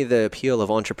 and for me, the appeal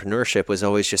of entrepreneurship was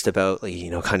always just about, like,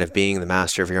 kind of being the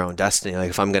master of your own destiny.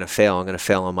 Like, if I'm going to fail, I'm going to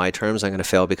fail on my terms. I'm going to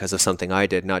fail because of something I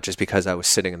did, not just because I was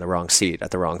sitting in the wrong seat at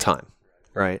the wrong time.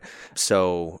 Right.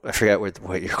 So I forget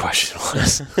what your question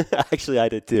was. Actually, I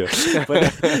did too.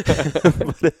 But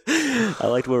I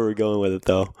liked where we're going with it,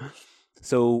 though.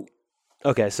 So...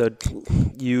 Okay, so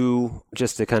you,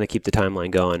 just to kind of keep the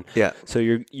timeline going. Yeah. So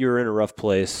you're in a rough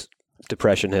place,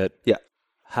 depression hit. Yeah.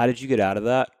 How did you get out of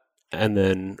that? And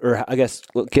then, or I guess,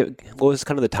 what was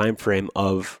kind of the time frame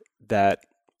of that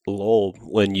lull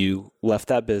when you left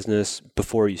that business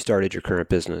before you started your current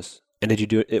business? And did you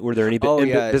do it? Were there any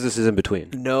businesses in between?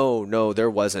 No,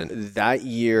 there wasn't. That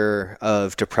year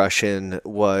of depression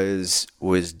was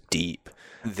deep.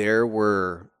 There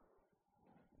were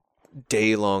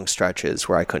day-long stretches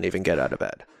where I couldn't even get out of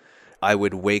bed. I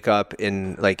would wake up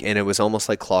and it was almost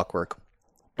like clockwork.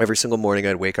 Every single morning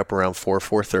I'd wake up around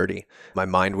 4:30. My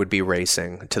mind would be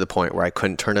racing to the point where I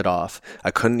couldn't turn it off. I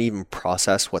couldn't even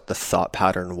process what the thought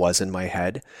pattern was in my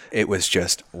head. It was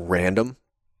just random.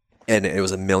 And it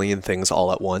was a million things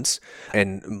all at once.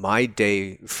 And my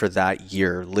day for that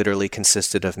year literally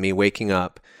consisted of me waking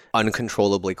up,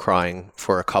 uncontrollably crying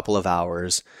for a couple of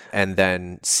hours, and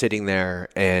then sitting there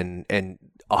and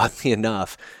oddly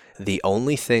enough, the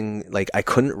only thing, like, I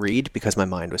couldn't read because my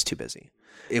mind was too busy.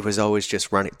 It was always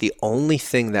just running. The only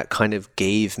thing that kind of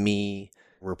gave me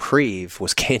reprieve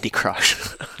was Candy Crush.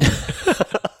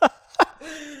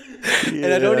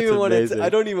 And I don't even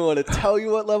want to tell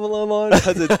you what level I'm on,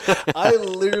 because I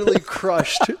literally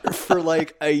crushed for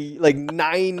like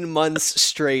 9 months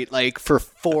straight, like for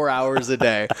 4 hours a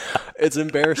day. It's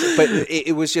embarrassing, but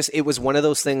it was one of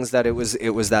those things that it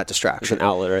was that distraction. It's an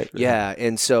outlet, right? Yeah.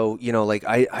 And so, like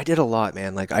I did a lot,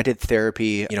 man. Like I did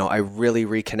therapy, I really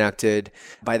reconnected.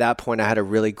 By that point I had a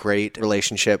really great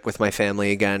relationship with my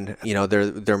family again.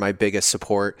 They're my biggest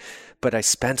support. But I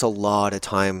spent a lot of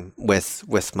time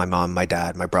with my mom, my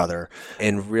dad, my brother,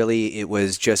 and really it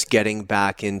was just getting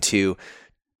back into,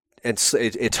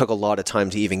 it took a lot of time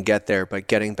to even get there, but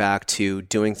getting back to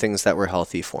doing things that were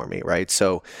healthy for me, right?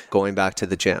 So going back to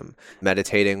the gym,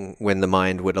 meditating when the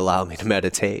mind would allow me to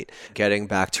meditate, getting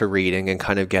back to reading and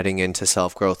kind of getting into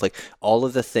self-growth, like all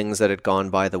of the things that had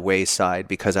gone by the wayside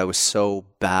because I was so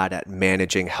bad at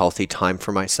managing healthy time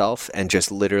for myself and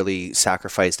just literally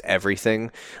sacrificed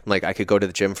everything. Like I could go to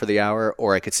the gym for the hour,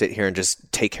 or I could sit here and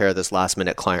just take care of this last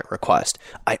minute client request.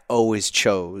 I always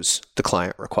chose the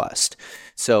client request.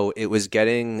 So it was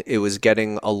getting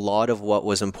a lot of what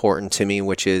was important to me,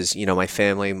 which is, my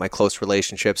family, my close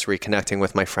relationships, reconnecting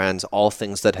with my friends, all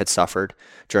things that had suffered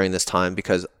during this time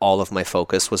because all of my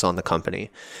focus was on the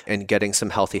company, and getting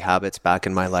some healthy habits back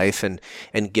in my life and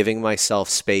giving myself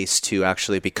space to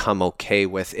actually become okay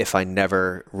with, if I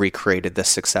never recreated this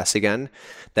success again,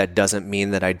 that doesn't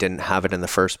mean that I didn't have it in the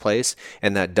first place.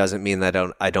 And that doesn't mean that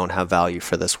I don't have value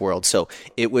for this world. So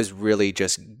it was really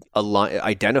just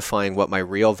identifying what my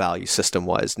real value system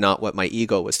was, not what my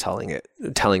ego was telling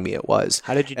me it was.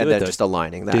 How did you do and it? And then though? just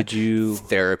aligning that. Did you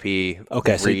therapy,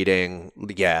 reading,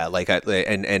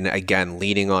 and again,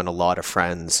 leaning on a lot of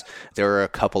friends. There were a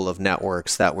couple of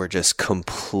networks that were just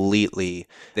completely,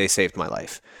 they saved my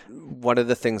life. One of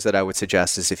the things that I would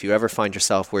suggest is if you ever find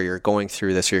yourself where you're going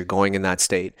through this or you're going in that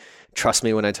state, trust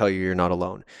me when I tell you you're not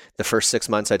alone. The first 6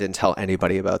 months, I didn't tell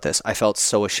anybody about this. I felt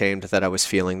so ashamed that I was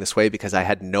feeling this way because I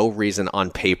had no reason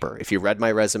on paper. If you read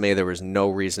my resume, there was no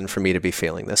reason for me to be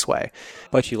feeling this way.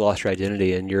 But you lost your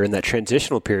identity and you're in that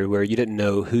transitional period where you didn't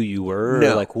know who you were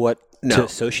or like what to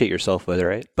associate yourself with,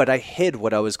 right? But I hid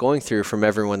what I was going through from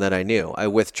everyone that I knew. I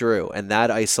withdrew, and that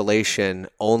isolation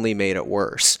only made it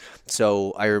worse.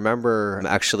 So I remember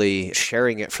actually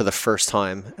sharing it for the first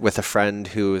time with a friend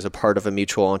who is a part of a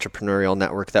mutual entrepreneurial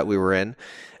network that we were in.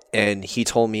 And he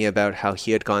told me about how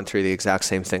he had gone through the exact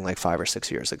same thing like 5 or 6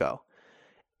 years ago.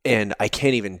 And I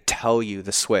can't even tell you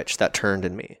the switch that turned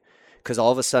in me, because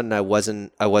all of a sudden I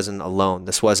wasn't alone.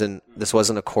 This wasn't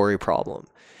a Corey problem.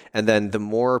 And then the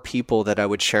more people that I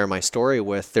would share my story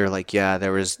with, they're like, yeah,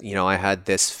 there was, I had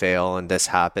this fail and this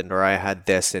happened, or I had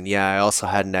this, and yeah, I also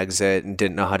had an exit and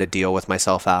didn't know how to deal with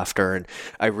myself after. And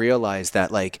I realized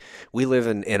that like we live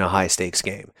in a high stakes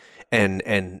game, and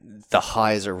the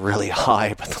highs are really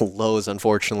high, but the lows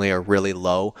unfortunately are really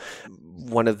low.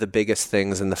 One of the biggest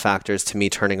things and the factors to me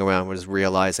turning around was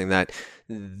realizing that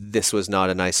this was not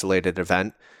an isolated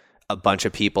event. A bunch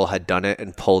of people had done it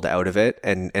and pulled out of it.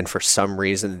 And for some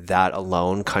reason, that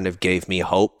alone kind of gave me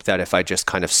hope that if I just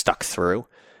kind of stuck through,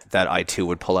 that I too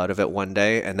would pull out of it one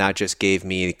day. And that just gave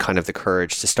me kind of the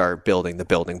courage to start building the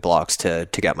building blocks to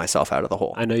get myself out of the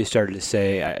hole. I know you started to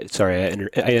say, I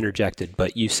interjected,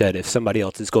 but you said if somebody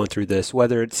else is going through this,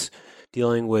 whether it's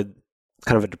dealing with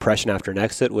kind of a depression after an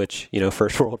exit, which,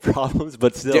 first world problems,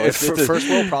 but still. Yeah, it's a first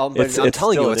world problem, but I'm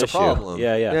telling you, it's a problem.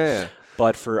 Yeah.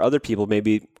 But for other people,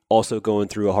 maybe also going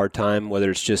through a hard time,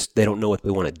 whether it's just they don't know what they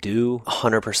want to do.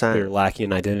 100%. They're lacking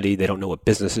an identity. They don't know what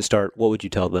business to start. What would you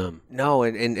tell them? No,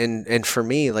 and for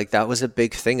me, like that was a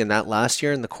big thing. And that last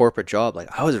year in the corporate job,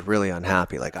 like I was really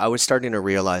unhappy. Like I was starting to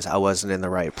realize I wasn't in the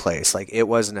right place. Like it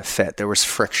wasn't a fit. There was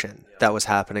friction that was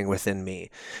happening within me.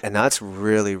 And that's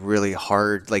really, really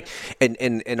hard. Like,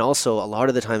 and also a lot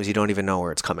of the times you don't even know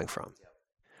where it's coming from.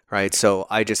 Right. So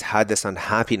I just had this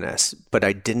unhappiness, but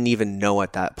I didn't even know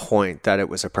at that point that it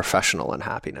was a professional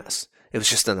unhappiness. It was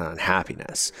just an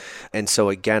unhappiness. And so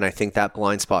again, I think that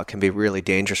blind spot can be really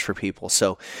dangerous for people.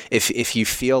 So if you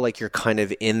feel like you're kind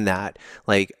of in that,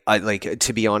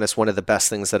 to be honest, one of the best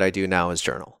things that I do now is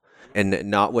journal. and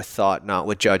not with thought, not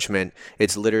with judgment.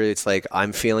 It's literally, it's like,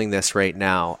 I'm feeling this right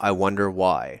now. I wonder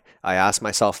why. I ask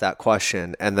myself that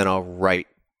question, and then I'll write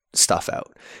stuff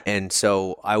out. And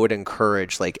so I would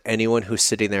encourage like anyone who's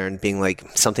sitting there and being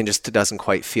like, something just doesn't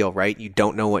quite feel right, you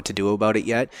don't know what to do about it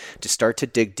yet, to start to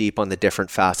dig deep on the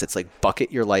different facets, like bucket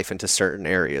your life into certain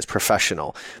areas,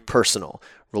 professional, personal,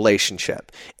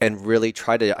 relationship, and really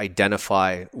try to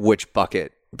identify which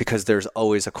bucket, because there's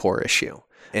always a core issue.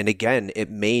 And again, it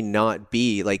may not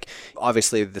be like,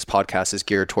 obviously this podcast is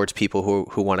geared towards people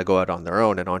who want to go out on their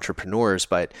own and entrepreneurs,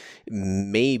 but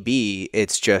maybe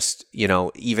it's just, you know,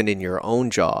 even in your own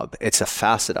job, it's a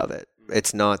facet of it.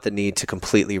 It's not the need to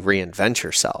completely reinvent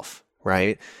yourself,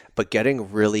 right? But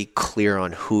getting really clear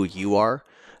on who you are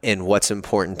and what's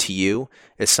important to you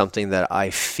is something that I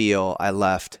feel I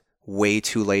left way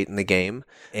too late in the game.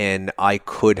 And I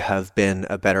could have been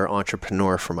a better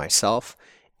entrepreneur for myself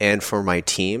and for my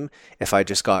team if I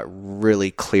just got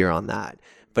really clear on that.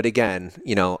 But again,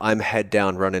 you know, I'm head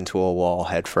down, run into a wall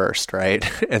head first, right?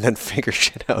 And then figure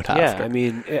shit out after. Yeah, I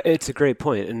mean, it's a great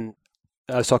point. And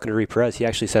I was talking to Ree Perez. He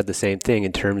actually said the same thing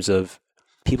in terms of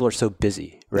people are so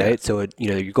busy, right? Yeah. So, you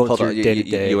know, you're going through day to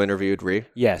day. You interviewed Ree?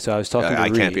 Yeah, so I was talking to Ree. I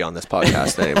can't be on this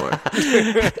podcast anymore.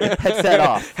 Headset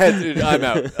off. I'm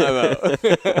out.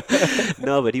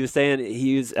 No, but he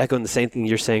was echoing the same thing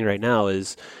you're saying right now,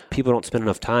 is people don't spend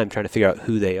enough time trying to figure out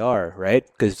who they are, right?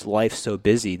 Because life's so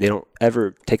busy. They don't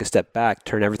ever take a step back,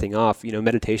 turn everything off. You know,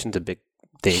 meditation's a big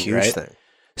thing, Huge right? thing.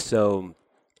 So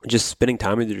just spending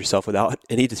time with yourself without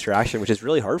any distraction, which is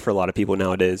really hard for a lot of people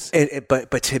nowadays.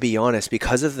 But to be honest,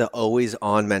 because of the always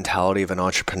on mentality of an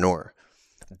entrepreneur,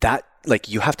 that like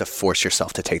you have to force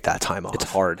yourself to take that time off. It's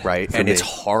hard, right? And it's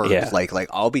hard. Yeah. Like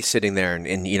I'll be sitting there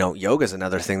and you know, yoga is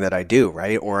another thing that I do,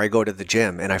 right? Or I go to the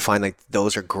gym and I find like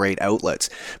those are great outlets.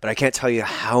 But I can't tell you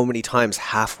how many times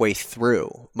halfway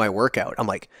through my workout, I'm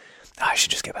like, I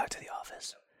should just get back to the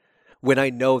office. When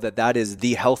I know that that is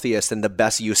the healthiest and the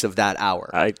best use of that hour.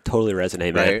 I totally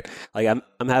resonate, man. Right? Like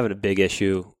I'm having a big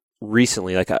issue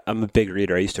recently. Like I'm a big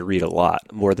reader. I used to read a lot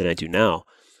more than I do now.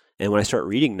 And when I start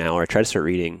reading now, or I try to start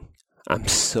reading, I'm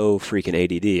so freaking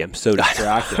ADD. I'm so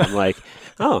distracted. I'm like,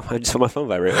 oh, I just saw my phone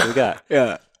vibrate. What do we got?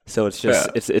 Yeah. So it's just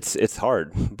it's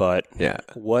hard. But yeah,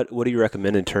 what do you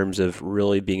recommend in terms of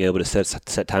really being able to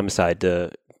set time aside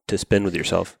to spend with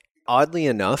yourself? Oddly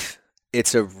enough,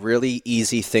 it's a really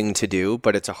easy thing to do,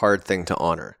 but it's a hard thing to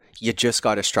honor. You just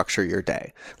got to structure your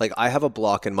day. Like I have a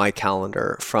block in my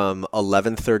calendar from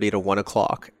 11:30 to 1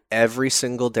 o'clock every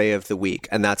single day of the week,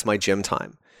 and that's my gym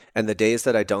time. And the days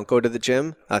that I don't go to the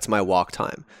gym, that's my walk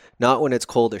time. Not when it's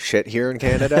cold as shit here in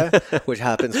Canada, which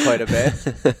happens quite a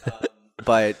bit.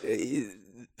 But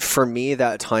for me,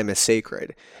 that time is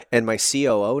sacred. And my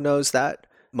COO knows that.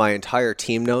 My entire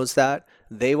team knows that.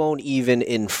 They won't even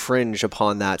infringe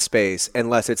upon that space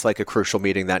unless it's like a crucial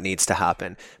meeting that needs to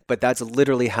happen. But that's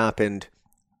literally happened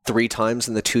 3 times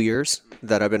in the 2 years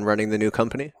that I've been running the new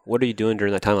company. What are you doing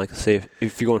during that time? Like, say,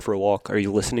 if you're going for a walk, are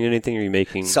you listening to anything? Or are you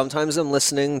making... Sometimes I'm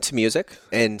listening to music,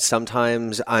 and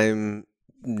sometimes I'm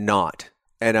not.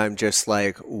 And I'm just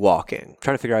like walking. I'm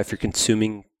trying to figure out if you're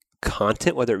consuming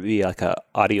content, whether it be like an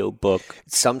audio book.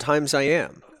 Sometimes I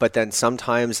am, but then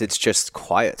sometimes it's just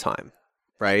quiet time.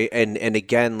 Right. And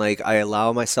again, like I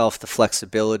allow myself the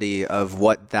flexibility of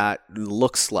what that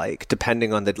looks like,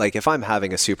 depending on like if I'm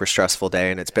having a super stressful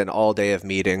day and it's been all day of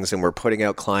meetings and we're putting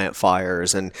out client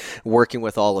fires and working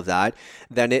with all of that,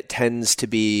 then it tends to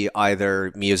be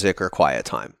either music or quiet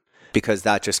time, because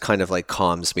that just kind of like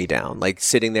calms me down. Like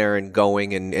sitting there and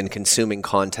going and consuming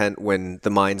content when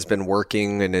the mind's been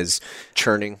working and is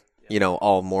churning, you know,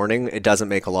 all morning, it doesn't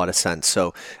make a lot of sense.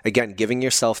 So again, giving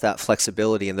yourself that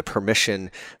flexibility and the permission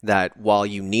that while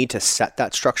you need to set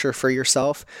that structure for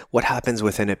yourself, what happens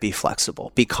within it, be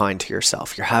flexible, be kind to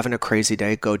yourself. You're having a crazy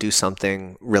day, go do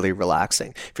something really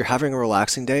relaxing. If you're having a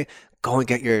relaxing day, go and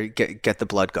get the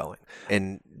blood going,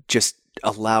 and just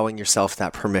allowing yourself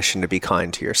that permission to be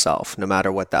kind to yourself, no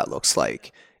matter what that looks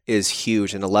like, is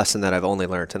huge. And a lesson that I've only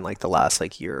learned in like the last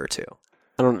like year or two.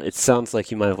 It sounds like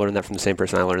you might have learned that from the same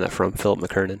person I learned that from, Philip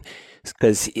McKernan.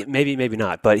 Because maybe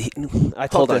not, but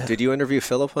Hold on, did you interview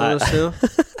Philip on this too?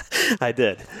 I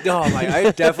did. Oh my!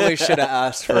 I definitely should have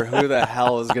asked for who the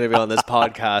hell is going to be on this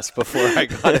podcast before I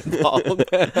got involved.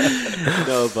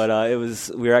 No, but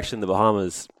we were actually in the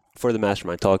Bahamas for the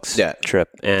Mastermind Talks trip,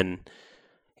 and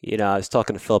you know, I was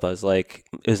talking to Philip. I was like,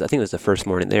 I think it was the first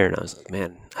morning there, and I was like,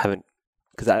 man, I haven't.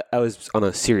 Because I was on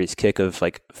a serious kick of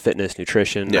like fitness,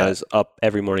 nutrition. Yeah. I was up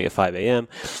every morning at 5 a.m.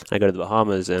 I go to the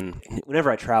Bahamas, and whenever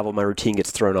I travel, my routine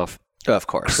gets thrown off. Of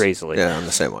course. Crazily. Yeah, I'm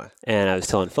the same way. And I was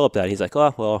telling Philip that. He's like,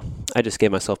 oh, well, I just gave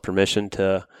myself permission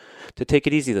to to take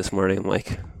it easy this morning. I'm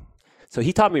like, so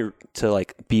he taught me to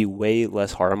like be way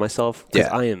less hard on myself.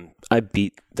 Because I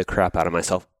beat the crap out of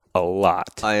myself a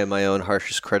lot. I am my own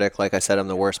harshest critic. Like I said, I'm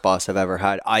the worst boss I've ever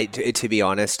had. To be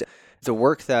honest, the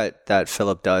work that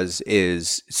Philip does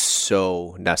is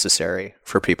so necessary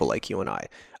for people like you and I.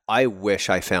 I wish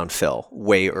I found Phil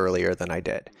way earlier than I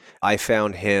did. I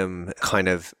found him kind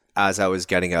of as I was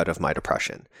getting out of my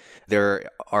depression. There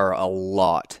are a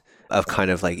lot of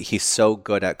kind of like, he's so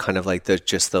good at kind of like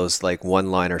just those like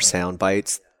one-liner sound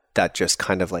bites that just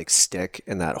kind of like stick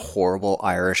in that horrible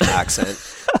Irish accent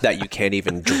that you can't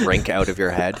even drink out of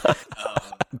your head.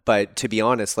 But to be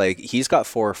honest, like he's got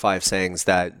 4 or 5 sayings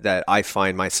that I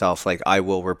find myself like I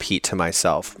will repeat to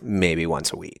myself maybe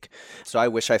once a week. So I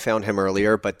wish I found him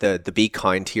earlier, but the be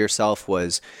kind to yourself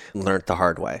was learned the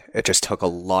hard way. It just took a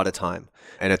lot of time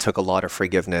and it took a lot of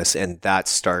forgiveness. And that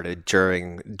started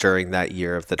during that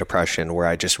year of the depression where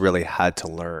I just really had to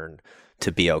learn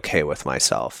to be okay with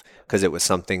myself, because it was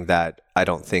something that I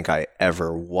don't think I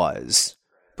ever was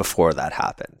before that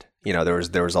happened. You know,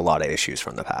 there was a lot of issues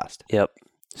from the past. Yep.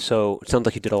 So it sounds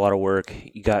like you did a lot of work.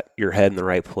 You got your head in the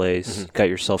right place, got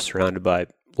yourself surrounded by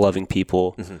loving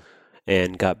people,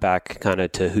 and got back kind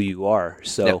of to who you are.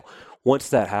 So once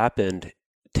that happened,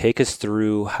 take us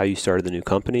through how you started the new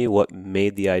company, what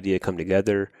made the idea come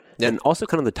together, and also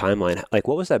kind of the timeline. Like,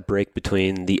 what was that break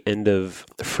between the end of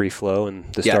Free Flow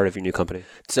and the start of your new company?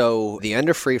 So the end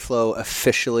of Free Flow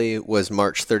officially was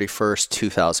March 31st,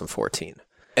 2014.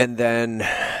 And then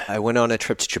I went on a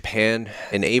trip to Japan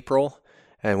in April.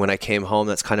 And when I came home,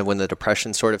 that's kind of when the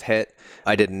depression sort of hit.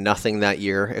 I did nothing that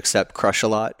year except crush a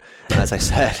lot, as I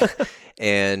said.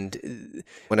 And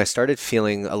when I started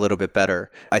feeling a little bit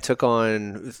better, I took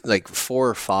on like 4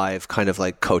 or 5 kind of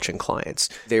like coaching clients.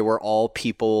 They were all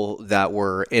people that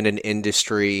were in an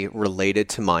industry related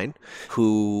to mine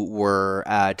who were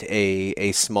at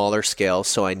a smaller scale.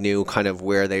 So I knew kind of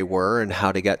where they were and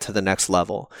how to get to the next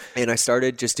level. And I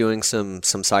started just doing some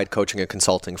side coaching and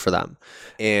consulting for them.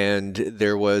 And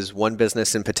there was one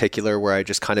business in particular where I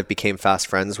just kind of became fast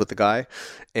friends with the guy.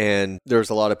 And there was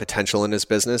a lot of potential in his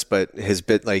business, but his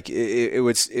bit, like it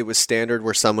was standard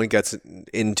where someone gets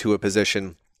into a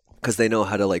position because they know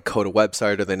how to like code a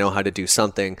website or they know how to do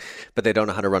something, but they don't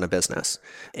know how to run a business.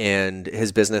 And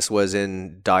his business was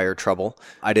in dire trouble.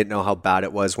 I didn't know how bad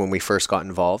it was when we first got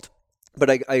involved. But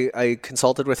I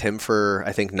consulted with him for,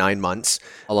 I think, 9 months,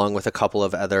 along with a couple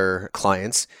of other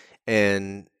clients,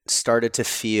 and started to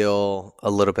feel a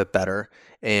little bit better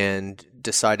and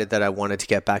decided that I wanted to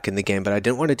get back in the game, but I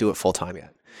didn't want to do it full time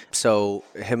yet. So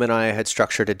him and I had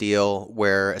structured a deal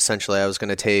where essentially I was going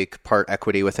to take part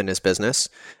equity within his business.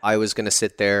 I was going to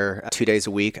sit there 2 days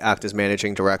a week, act as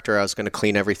managing director. I was going to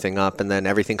clean everything up, and then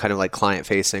everything kind of like client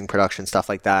facing, production, stuff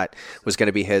like that was going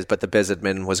to be his, but the biz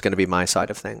admin was going to be my side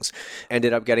of things.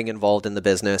 Ended up getting involved in the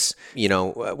business,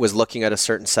 was looking at a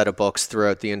certain set of books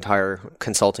throughout the entire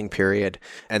consulting period.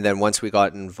 And then once we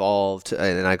got involved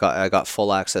and I got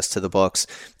full access to the books,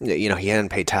 he hadn't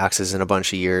paid taxes in a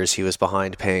bunch of years. He was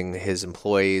behind paying his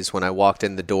employees. When I walked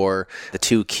in the door, the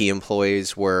 2 key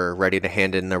employees were ready to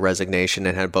hand in their resignation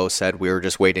and had both said, we were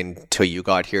just waiting till you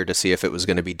got here to see if it was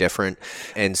going to be different.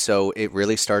 And so it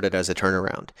really started as a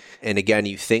turnaround. And again,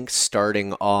 you think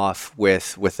starting off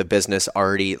with the business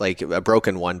already like a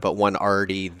broken one, but one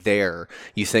already there,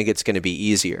 you think it's going to be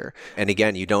easier. And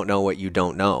again, you don't know what you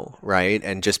don't know, right?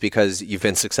 And just because you've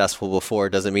been successful before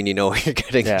doesn't mean you know what you're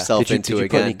getting yourself into again.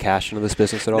 Did you put any cash into this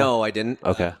business at all? No, I didn't.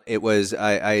 Okay. It was,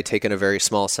 I had taken a very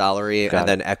small salary and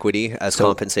then equity as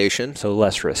compensation. So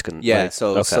less risk.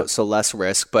 So less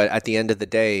risk. But at the end of the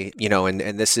day,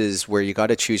 and this is where you got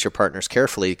to choose your partners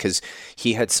carefully, because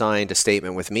he had signed a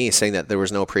statement with me saying that there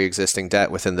was no pre-existing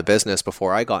debt within the business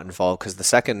before I got involved, because the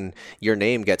second your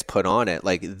name gets put on it,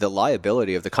 like the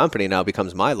liability of the company now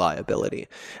becomes my liability.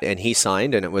 And he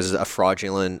signed, and it was a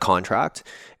fraudulent contract.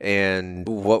 And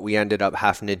what we ended up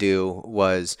having to do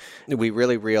was we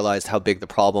really realized how big the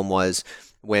problem was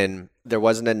when there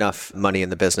wasn't enough money in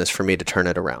the business for me to turn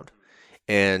it around.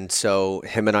 And so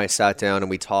him and I sat down and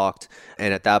we talked.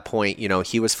 And at that point,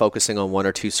 he was focusing on 1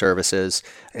 or 2 services.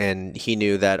 And he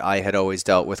knew that I had always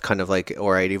dealt with kind of like,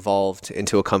 or I'd evolved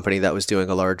into a company that was doing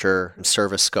a larger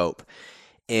service scope.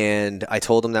 And I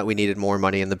told him that we needed more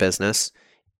money in the business,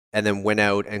 and then went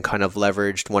out and kind of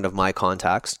leveraged one of my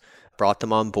contacts, brought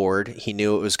them on board. He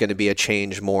knew it was going to be a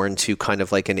change more into kind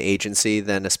of like an agency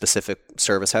than a specific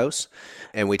service house.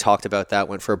 And we talked about that,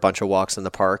 went for a bunch of walks in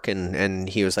the park, and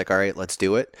he was like, all right, let's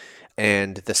do it.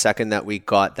 And the second that we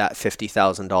got that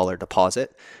 $50,000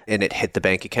 deposit and it hit the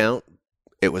bank account,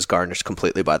 it was garnished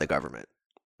completely by the government.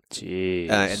 Jeez.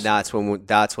 And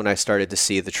that's when I started to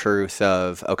see the truth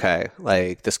of, okay,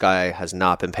 like this guy has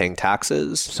not been paying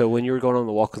taxes. So when you were going on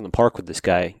the walk in the park with this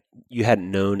guy, you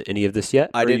hadn't known any of this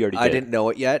yet? I didn't know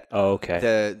it yet. Oh, okay.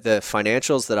 The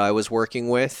financials that I was working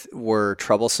with were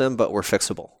troublesome, but were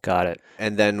fixable. Got it.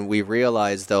 And then we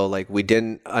realized, though, like we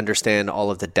didn't understand all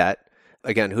of the debt.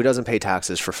 Again, who doesn't pay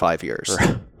taxes for 5 years?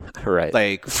 Right.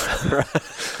 Like,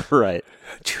 right.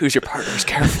 Choose your partners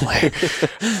carefully.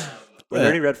 Were there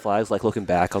any red flags, like looking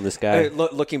back on this guy?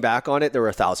 Looking back on it, there were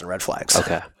 1,000 red flags.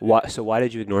 Okay. So why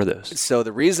did you ignore those? So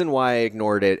the reason why I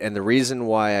ignored it, and the reason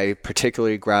why I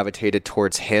particularly gravitated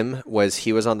towards him, was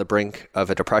he was on the brink of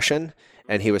a depression,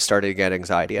 and he was starting to get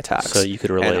anxiety attacks. So you could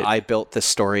relate. And I built this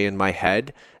story in my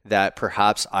head that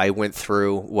perhaps I went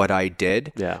through what I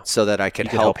did so that I could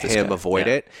help him avoid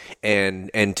it.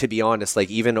 And to be honest,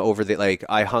 like even over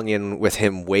I hung in with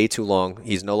him way too long.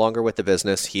 He's no longer with the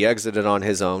business. He exited on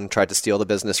his own, tried to steal the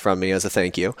business from me as a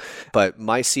thank you. But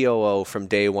my COO from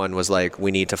day one was like,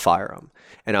 we need to fire him.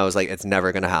 And I was like, it's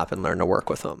never going to happen. Learn to work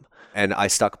with him. And I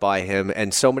stuck by him,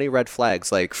 and so many red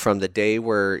flags, like from the day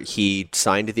where he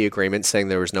signed the agreement saying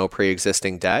there was no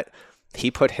pre-existing debt, he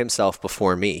put himself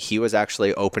before me. He was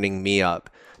actually opening me up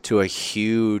to a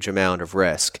huge amount of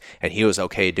risk, and he was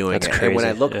okay doing it. Crazy. And when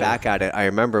I look back at it, I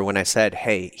remember when I said,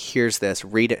 hey, here's this,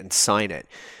 read it and sign it.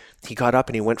 He got up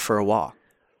and he went for a walk.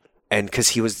 And because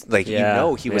he was like,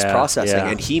 he was processing,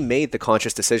 and he made the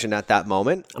conscious decision at that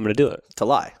moment. I'm going to do it. To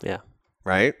lie. Yeah.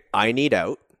 Right? I need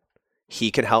out. He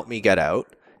can help me get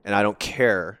out, and I don't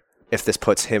care if this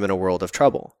puts him in a world of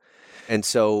trouble. And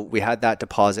so we had that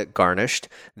deposit garnished.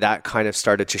 That kind of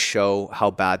started to show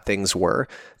how bad things were.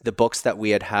 The books that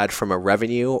we had from a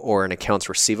revenue or an accounts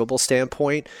receivable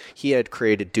standpoint, he had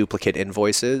created duplicate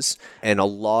invoices, and a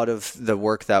lot of the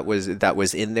work that was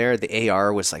in there, the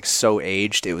AR was like so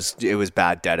aged, it was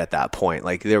bad debt at that point.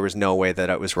 Like there was no way that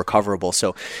it was recoverable.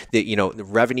 So the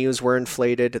revenues were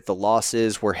inflated, the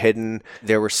losses were hidden.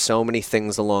 There were so many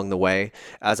things along the way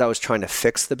as I was trying to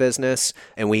fix the business,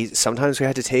 and sometimes we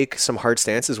had to take some hard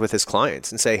stances with his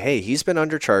clients and say, hey, he's been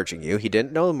undercharging you. He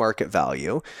didn't know the market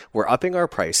value. We're upping our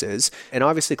prices. And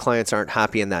obviously clients aren't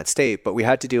happy in that state, but we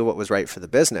had to do what was right for the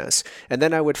business. And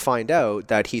then I would find out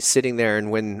that he's sitting there,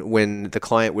 and when the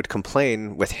client would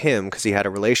complain with him because he had a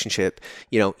relationship,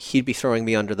 he'd be throwing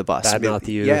me under the bus. Badmouth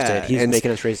you. Yeah. He's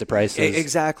making us raise the prices.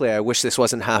 Exactly. I wish this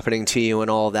wasn't happening to you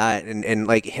and all that. And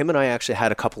like him and I actually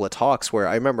had a couple of talks where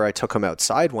I remember I took him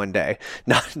outside one day,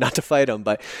 not to fight him,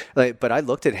 but I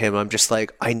looked at him. I'm just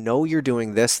like, I know you're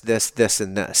doing this,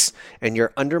 and this, and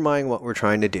you're undermining what we're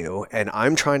trying to do. And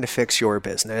I'm trying to fix your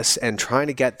business and trying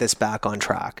to get this back on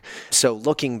track. So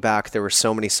looking back, there were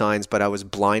so many signs, but I was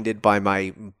blinded by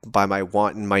my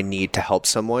want and my need to help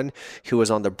someone who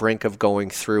was on the brink of going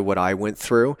through what I went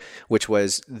through, which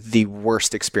was the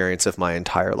worst experience of my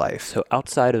entire life. So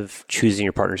outside of choosing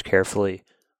your partners carefully,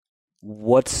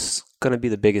 what's going to be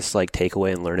the biggest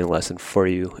takeaway and learning lesson for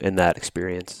you in that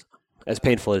experience? As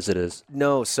painful as it is.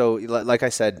 No. So like I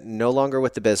said, no longer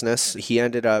with the business.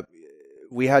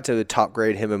 We had to top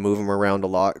grade him and move him around a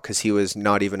lot because he was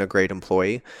not even a great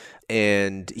employee.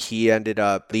 And he ended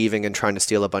up leaving and trying to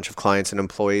steal a bunch of clients and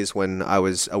employees when I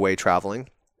was away traveling.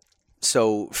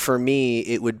 So for me,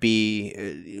 it would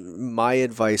be my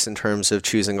advice in terms of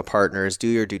choosing a partner is do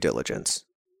your due diligence.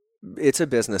 It's a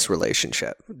business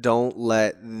relationship. Don't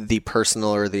let the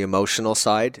personal or the emotional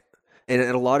side. And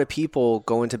a lot of people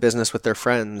go into business with their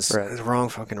friends for the wrong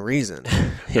fucking reason,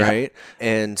 right?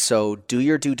 And so do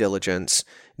your due diligence.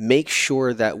 Make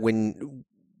sure that when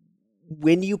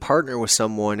you partner with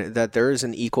someone, that there is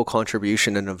an equal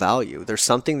contribution and a value. There's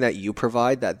something that you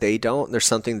provide that they don't. There's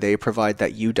something they provide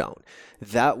that you don't.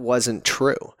 That wasn't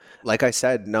true. Like I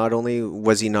said, not only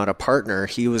was he not a partner,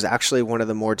 he was actually one of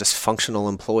the more dysfunctional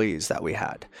employees that we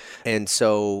had. And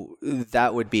so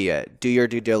that would be it. Do your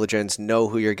due diligence, know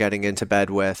who you're getting into bed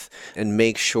with, and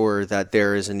make sure that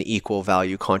there is an equal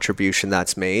value contribution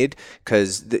that's made.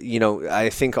 Because, I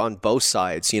think on both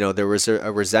sides, there was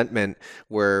a resentment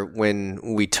where when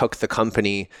we took the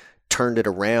company, turned it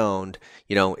around,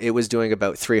 it was doing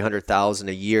about $300,000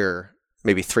 a year,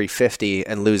 maybe $350,000,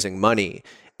 and losing money.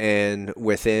 And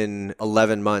within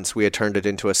 11 months, we had turned it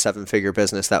into a 7-figure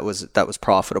business that was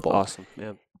profitable. Awesome.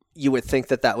 Yeah. You would think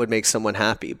that would make someone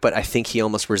happy, but I think he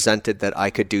almost resented that I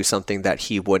could do something that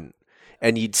he wouldn't.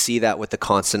 And you'd see that with the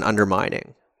constant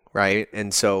undermining, right?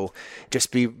 And so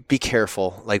just be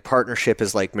careful. Like partnership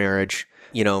is like marriage.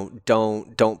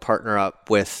 Don't partner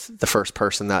up with the first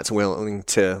person that's willing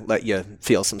to let you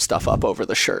feel some stuff up over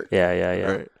the shirt. Yeah.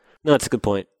 Right? No, that's a good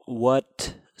point.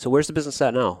 So where's the business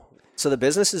at now? So the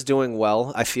business is doing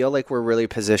well. I feel like we're really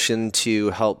positioned to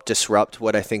help disrupt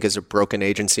what I think is a broken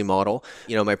agency model.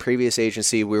 My previous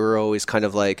agency, we were always kind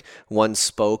of like one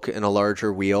spoke in a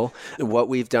larger wheel. What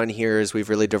we've done here is we've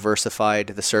really diversified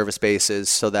the service bases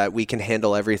so that we can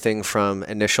handle everything from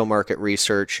initial market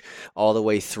research all the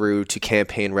way through to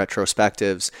campaign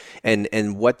retrospectives.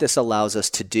 And what this allows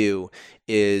us to do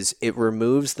is it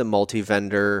removes the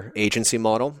multi-vendor agency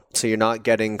model. So you're not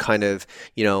getting kind of,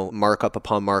 markup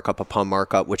upon markup upon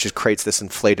markup, which creates this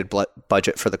inflated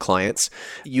budget for the clients.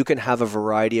 You can have a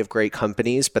variety of great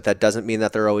companies, but that doesn't mean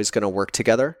that they're always going to work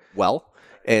together well.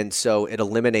 And so it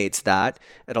eliminates that.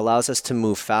 It allows us to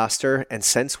move faster. And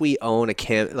since we own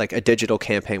a digital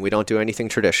campaign, we don't do anything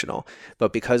traditional,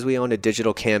 but because we own a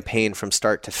digital campaign from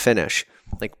start to finish,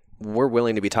 we're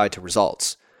willing to be tied to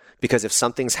results. Because if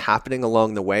something's happening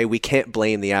along the way, we can't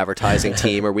blame the advertising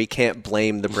team or we can't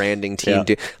blame the branding team.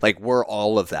 Yeah. We're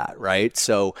all of that, right?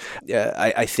 So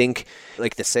I think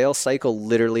the sales cycle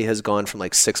literally has gone from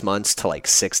 6 months to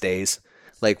 6 days.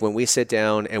 When we sit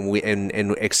down and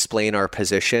and explain our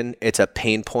position, it's a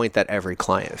pain point that every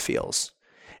client feels.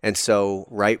 And so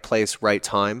right place, right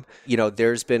time,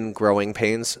 there's been growing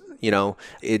pains,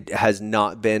 it has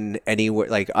not been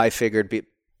anywhere. I figured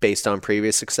based on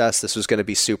previous success, this was going to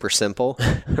be super simple.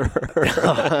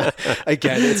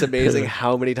 Again, it's amazing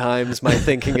how many times my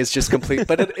thinking is just complete,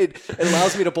 but it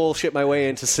allows me to bullshit my way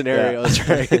into scenarios,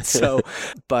 right? So,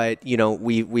 but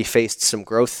we faced some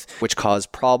growth, which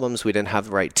caused problems. We didn't have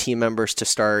the right team members to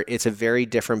start. It's a very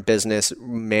different business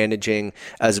managing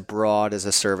as broad as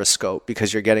a service scope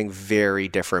because you're getting very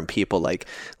different people. Like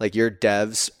your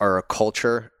devs are a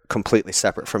culture completely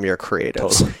separate from your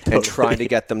creatives. Totally. And trying to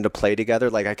get them to play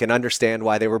together. I can understand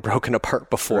why they were broken apart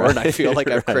before. Right. And I feel like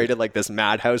I've created this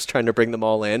madhouse trying to bring them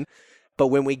all in. But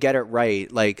when we get it right,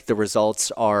 the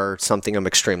results are something I'm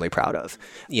extremely proud of.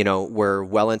 We're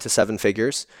well into 7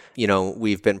 figures.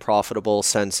 We've been profitable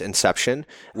since inception,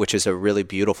 which is a really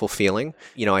beautiful feeling.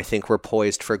 I think we're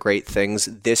poised for great things.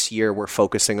 This year, we're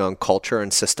focusing on culture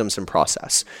and systems and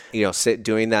process.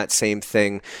 Doing that same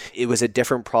thing. It was a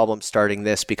different problem starting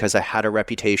this because I had a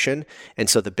reputation. And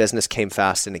so the business came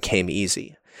fast and it came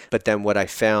easy. But then what I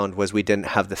found was we didn't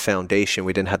have the foundation,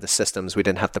 we didn't have the systems, we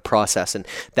didn't have the process. And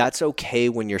that's okay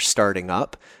when you're starting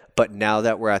up. But now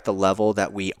that we're at the level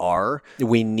that we are,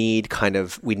 we need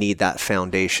that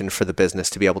foundation for the business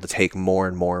to be able to take more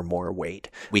and more and more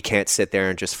weight. We can't sit there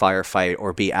and just firefight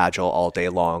or be agile all day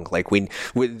long.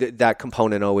 That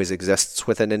component always exists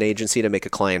within an agency to make a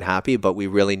client happy, but we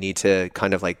really need to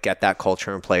get that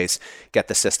culture in place, get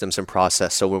the systems and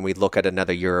process. So when we look at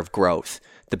another year of growth,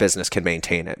 the business can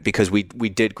maintain it, because we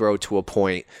did grow to a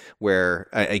point where,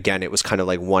 again, it was kind of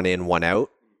like one in, one out,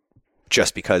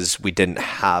 just because we didn't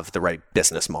have the right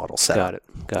business model set up.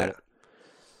 Got it.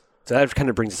 So that kind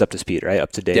of brings us up to speed, right?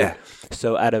 Up to date. Yeah.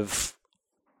 So out of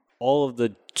all of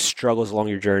the struggles along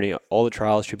your journey, all the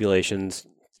trials, tribulations,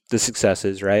 the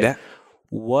successes, right? Yeah.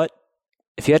 What,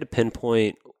 if you had to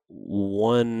pinpoint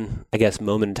one,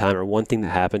 moment in time or one thing that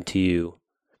happened to you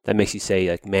that makes you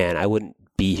say man, I wouldn't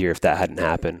be here if that hadn't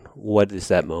happened. What is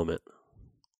that moment?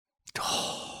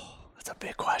 Oh, that's a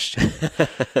big question.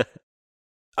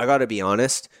 I got to be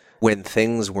honest, when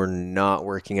things were not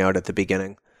working out at the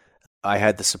beginning, I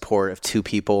had the support of 2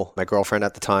 people, my girlfriend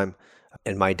at the time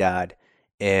and my dad,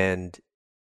 and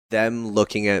them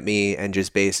looking at me and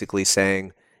just basically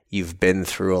saying, you've been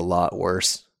through a lot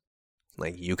worse.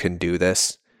 You can do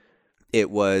this. It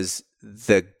was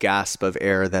the gasp of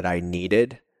air that I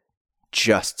needed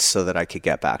just so that I could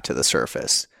get back to the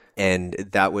surface. And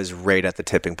that was right at the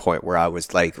tipping point where I was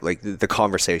the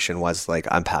conversation was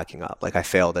I'm packing up. I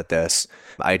failed at this.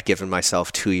 I'd given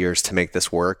myself 2 years to make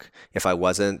this work. If I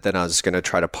wasn't, then I was going to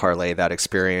try to parlay that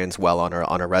experience well on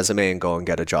a resume and go and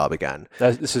get a job again.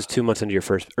 This is 2 months into your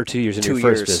first, or 2 years into your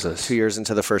first business. 2 years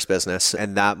into the first business.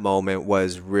 And that moment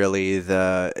was really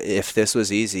if this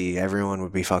was easy, everyone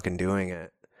would be fucking doing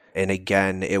it. And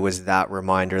again, it was that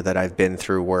reminder that I've been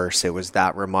through worse. It was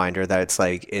that reminder that it's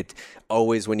it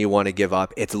always, when you want to give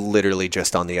up, it's literally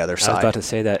just on the other side. I was about to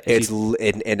say that.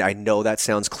 And I know that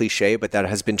sounds cliche, but that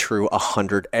has been true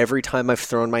 100. Every time I've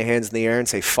thrown my hands in the air and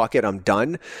say, fuck it, I'm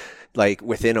done.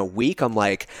 Within a week, I'm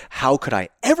how could I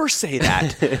ever say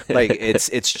that?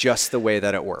 It's just the way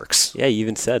that it works. Yeah, you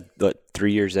even said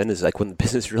 3 years in is when the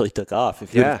business really took off.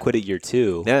 If you had quit at year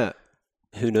 2. Yeah.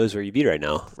 Who knows where you'd be right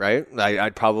now? Right?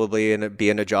 I'd probably be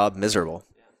in a job miserable,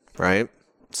 right?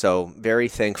 So very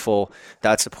thankful,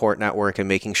 that support network, and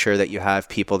making sure that you have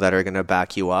people that are going to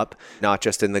back you up, not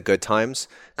just in the good times,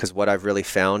 because what I've really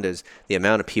found is the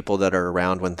amount of people that are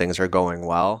around when things are going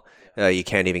well, you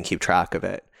can't even keep track of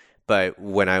it. But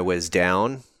when I was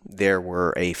down, there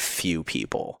were a few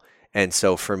people. And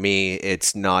so for me,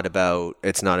 it's not about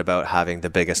having the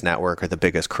biggest network or the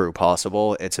biggest crew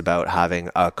possible. It's about having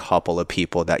a couple of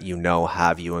people that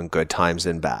have you in good times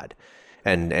and bad.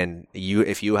 And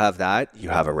if you have that, you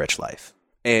have a rich life.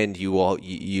 And you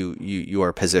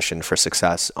are positioned for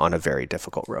success on a very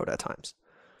difficult road at times.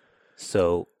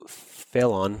 So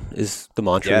fail on is the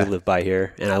mantra we live by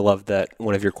here. And I love that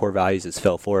one of your core values is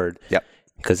fail forward. Yep.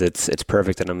 Because it's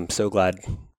perfect. And I'm so glad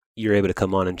you're able to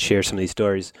come on and share some of these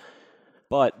stories.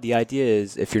 But the idea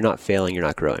is if you're not failing, you're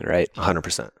not growing, right?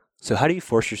 100%. So how do you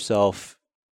force yourself,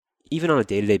 even on a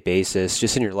day-to-day basis,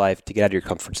 just in your life, to get out of your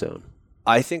comfort zone?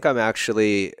 I think I'm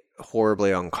actually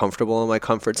horribly uncomfortable in my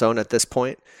comfort zone at this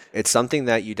point. It's something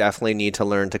that you definitely need to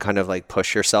learn to kind of like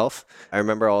push yourself. I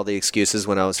remember all the excuses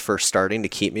when I was first starting to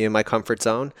keep me in my comfort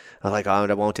zone. I was like, oh,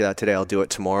 I won't do that today. I'll do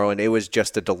it tomorrow. And it was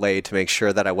just a delay to make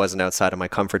sure that I wasn't outside of my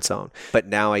comfort zone. But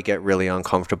now I get really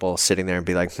uncomfortable sitting there and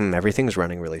be like, everything's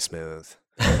running really smooth.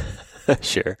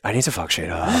 Sure. I need to fuck shit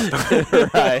up.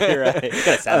 right. You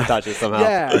gotta sabotage it somehow.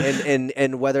 Yeah,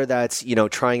 and whether that's,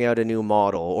 trying out a new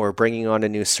model or bringing on a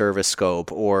new service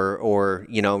scope or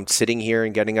sitting here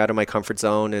and getting out of my comfort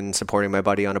zone and supporting my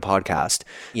buddy on a podcast.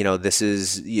 This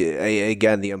is,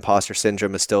 again, the imposter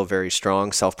syndrome is still very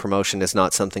strong. Self-promotion is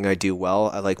not something I do well.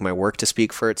 I like my work to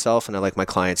speak for itself and I like my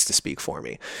clients to speak for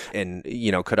me. And,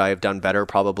 could I have done better?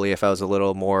 Probably if I was a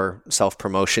little more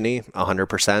self-promotion-y,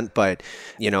 100%. But,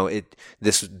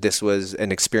 this was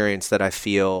an experience that I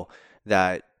feel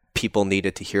that people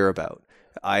needed to hear about.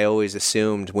 I always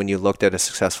assumed when you looked at a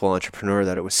successful entrepreneur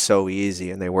that it was so easy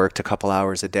and they worked a couple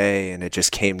hours a day and it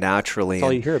just came naturally. That's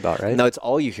all you hear about, right? No, it's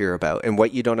all you hear about. And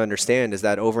what you don't understand is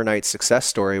that overnight success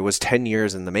story was 10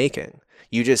 years in the making.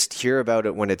 You just hear about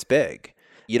it when it's big.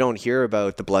 You don't hear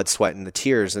about the blood, sweat, and the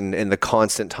tears and the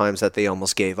constant times that they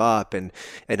almost gave up. And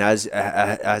as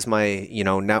my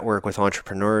network with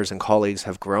entrepreneurs and colleagues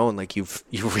have grown, like you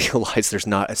realize there's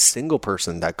not a single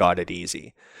person that got it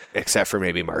easy, except for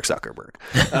maybe Mark Zuckerberg.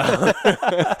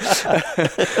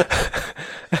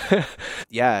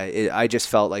 I just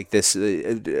felt like this,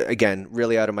 again,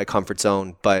 really out of my comfort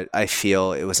zone, but I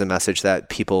feel it was a message that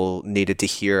people needed to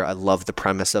hear. I love the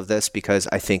premise of this because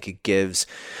I think it gives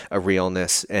a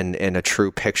realness and a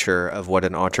true picture of what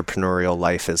an entrepreneurial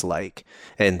life is like.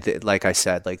 And like I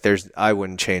said, I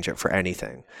wouldn't change it for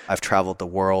anything. I've traveled the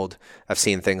world. I've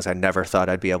seen things I never thought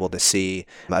I'd be able to see.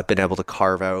 I've been able to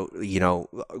carve out,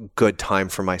 good time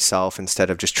for myself instead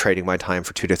of just trading my time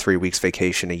for 2 to 3 weeks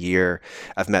vacation a year.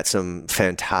 I've met some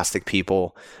fantastic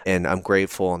people and I'm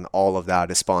grateful. And all of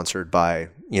that is sponsored by,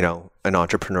 an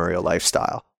entrepreneurial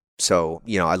lifestyle. So,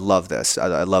 I love this.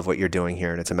 I love what you're doing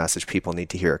here. And it's a message people need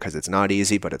to hear because it's not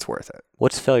easy, but it's worth it.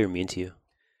 What's failure mean to you?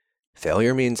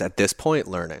 Failure means at this point,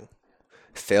 learning.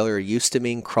 Failure used to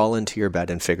mean crawl into your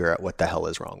bed and figure out what the hell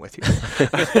is wrong with you.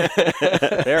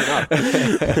 Fair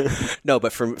enough. No,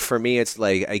 but for me, it's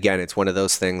like, again, it's one of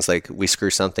those things like we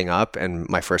screw something up and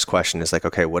my first question is like,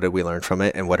 okay, what did we learn from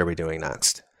it and what are we doing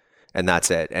next? And that's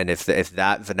it. And if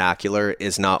that vernacular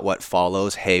is not what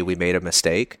follows, hey, we made a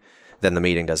mistake, then the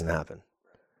meeting doesn't happen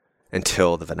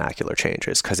until the vernacular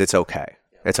changes because it's okay.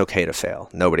 It's okay to fail.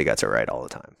 Nobody gets it right all the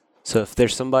time. So if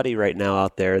there's somebody right now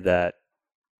out there that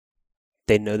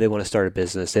they know they want to start a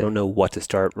business, they don't know what to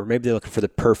start, or maybe they're looking for the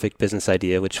perfect business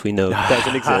idea, which we know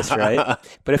doesn't exist, right?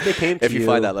 But if they came to you... If you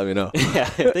find that, let me know. Yeah,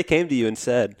 if they came to you and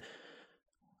said,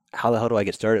 how the hell do I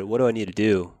get started? What do I need to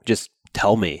do? Just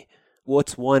tell me.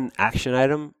 What's one action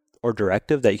item or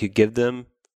directive that you could give them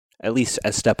at least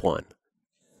as step one?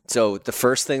 So the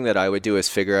first thing that I would do is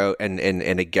figure out, and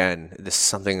again, this is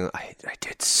something I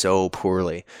did so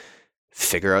poorly,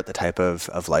 figure out the type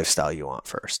of lifestyle you want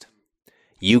first.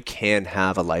 You can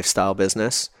have a lifestyle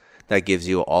business that gives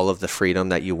you all of the freedom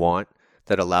that you want,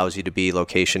 that allows you to be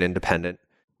location independent,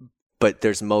 but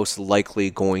there's most likely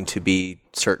going to be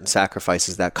certain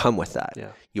sacrifices that come with that. Yeah.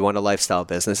 You want a lifestyle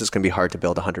business, it's going to be hard to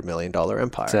build $100 million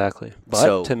empire. Exactly.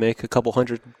 But to make a couple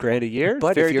 $100,000 a year,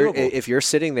 but very if you're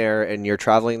sitting there and you're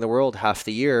traveling the world half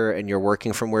the year and you're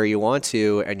working from where you want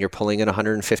to and you're pulling in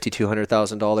 $150,000,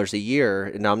 $200,000 a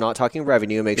year, now I'm not talking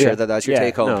revenue, make sure that that's your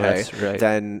take-home pay, right.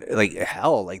 Then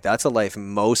that's a life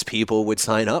most people would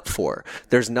sign up for.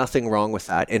 There's nothing wrong with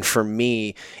that. And for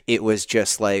me, it was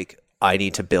just like, I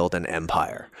need to build an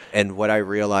empire. And what I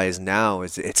realize now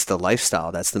is it's the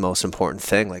lifestyle that's the most important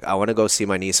thing. Like, I want to go see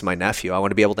my niece and my nephew. I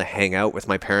want to be able to hang out with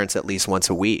my parents at least once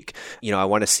a week. I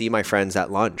want to see my friends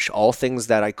at lunch, all things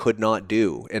that I could not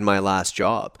do in my last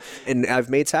job. And I've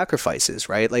made sacrifices,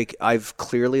 right? Like, I've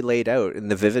clearly laid out in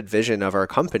the vivid vision of our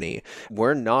company,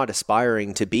 we're not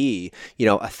aspiring to be,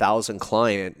 1,000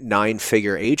 client,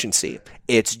 9-figure agency.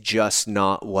 It's just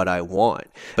not what I want.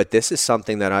 But this is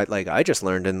something that I just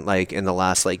learned in the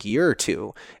last year or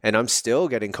two. And I'm still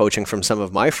getting coaching from some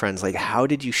of my friends. Like, how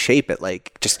did you shape it?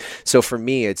 So for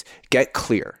me, it's get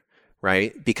clear,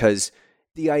 right? Because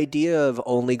the idea of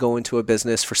only going to a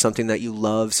business for something that you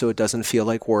love so it doesn't feel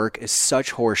like work is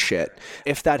such horseshit.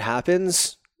 If that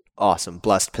happens, awesome,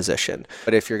 blessed position.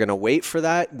 But if you're going to wait for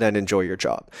that, then enjoy your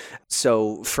job.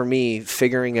 So for me,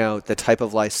 figuring out the type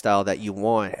of lifestyle that you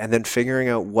want, and then figuring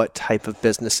out what type of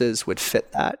businesses would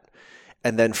fit that.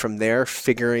 And then from there,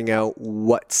 figuring out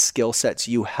what skill sets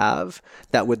you have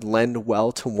that would lend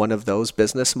well to one of those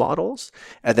business models.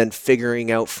 And then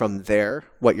figuring out from there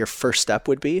what your first step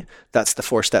would be. That's the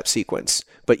 4-step sequence.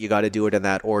 But you got to do it in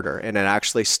that order. And it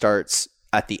actually starts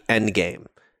at the end game,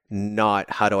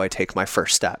 not how do I take my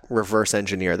first step? Reverse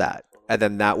engineer that. And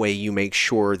then that way you make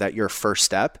sure that your first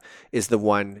step is the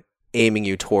one aiming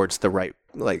you towards the right,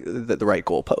 the right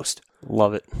goalpost.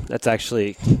 Love it. That's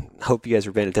actually, hope you guys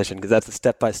are paying attention, because that's a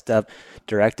step-by-step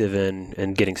directive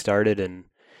in getting started and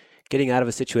getting out of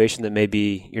a situation that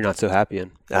maybe you're not so happy in.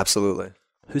 Absolutely.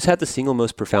 Who's had the single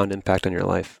most profound impact on your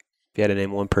life? If you had to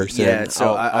name one person,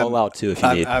 I'll allow 2 if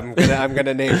you need. I'm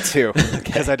gonna name 2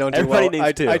 because I don't do Everybody well.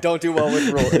 names 2. I don't do well with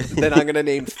rules. Then I'm gonna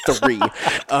name 3.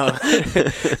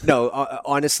 No,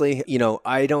 honestly,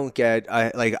 I don't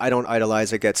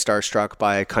idolize or get starstruck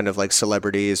by kind of like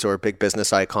celebrities or big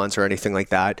business icons or anything like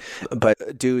that. But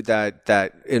a dude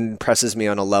that impresses me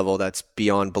on a level that's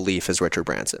beyond belief is Richard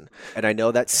Branson. And I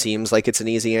know that seems like it's an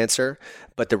easy answer,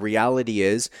 but the reality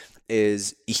is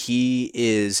he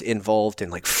is involved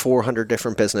in 400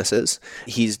 different businesses.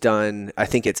 He's done, I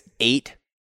think it's 8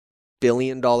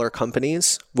 billion-dollar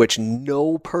companies, which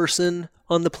no person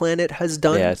on the planet has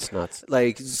done. Yeah, it's nuts.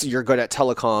 You're good at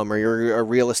telecom or you're a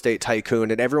real estate tycoon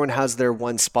and everyone has their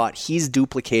one spot. He's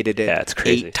duplicated it it's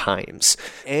crazy. 8 times.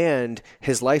 And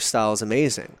his lifestyle is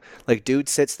amazing. Dude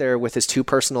sits there with his 2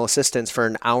 personal assistants for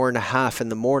an hour and a half in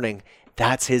the morning.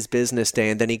 That's his business day.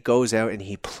 And then he goes out and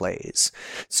he plays.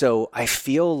 So I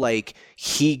feel like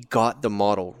he got the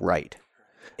model right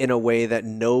in a way that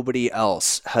nobody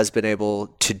else has been able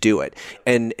to do it.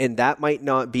 And that might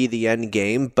not be the end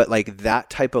game, but that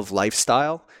type of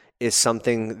lifestyle is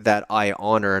something that I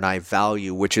honor and I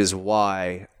value, which is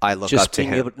why I look up to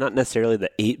him. Able, not necessarily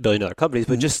the $8 billion companies,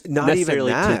 but just not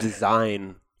necessarily even that. To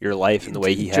design your life in the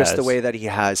way he has. Just the way that he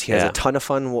has. He has a ton of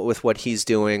fun with what he's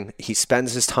doing. He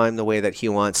spends his time the way that he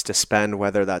wants to spend,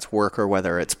 whether that's work or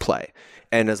whether it's play.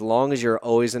 And as long as you're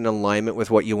always in alignment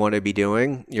with what you want to be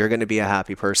doing, you're going to be a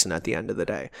happy person at the end of the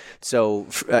day. So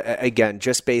again,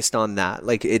 just based on that,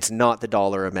 it's not the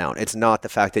dollar amount. It's not the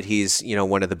fact that he's,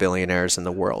 one of the billionaires in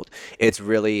the world. It's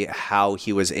really how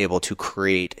he was able to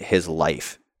create his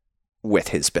life with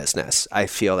his business. I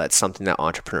feel that's something that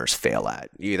entrepreneurs fail at.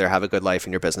 You either have a good life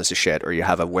and your business is shit, or you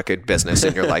have a wicked business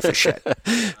and your life is shit.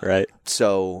 Right.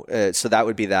 So that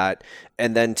would be that.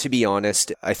 And then, to be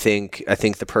honest, I think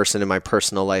the person in my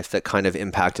personal life that kind of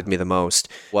impacted me the most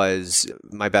was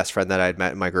my best friend that I had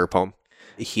met in my group home.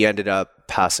 He ended up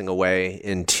passing away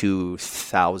in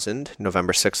 2000,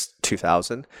 November 6th,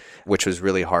 2000, which was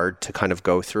really hard to kind of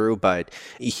go through. But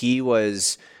he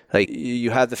was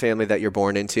you have the family that you're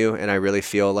born into, and I really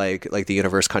feel like the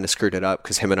universe kind of screwed it up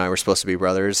because him and I were supposed to be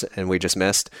brothers and we just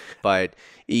missed. But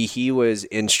he was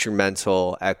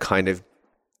instrumental at kind of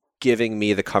giving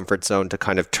me the comfort zone to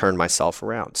kind of turn myself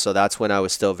around. So that's when I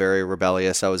was still very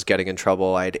rebellious. I was getting in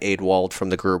trouble. I'd AWOL'd from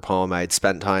the group home. I'd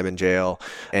spent time in jail,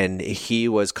 and he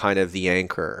was kind of the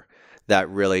anchor that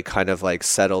really kind of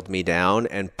settled me down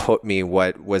and put me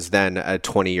what was then a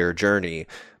 20-year journey.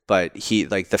 But he,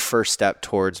 the first step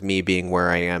towards me being where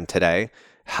I am today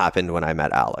happened when I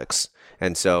met Alex.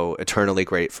 And so eternally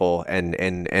grateful. And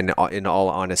in all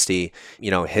honesty,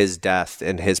 his death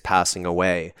and his passing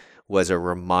away was a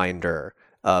reminder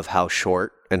of how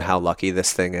short and how lucky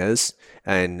this thing is.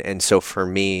 And so for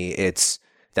me,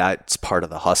 that's part of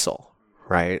the hustle,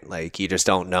 right? You just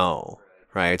don't know,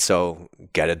 right? So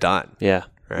get it done. Yeah.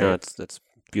 Right. No, that's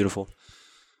beautiful.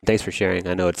 Thanks for sharing.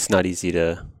 I know it's not easy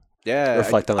to Yeah,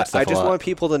 reflect on that stuff I a just lot. want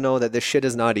people to know that this shit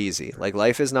is not easy. Like,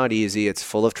 life is not easy. It's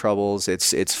full of troubles.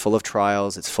 It's full of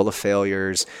trials. It's full of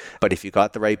failures. But if you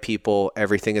got the right people,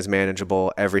 everything is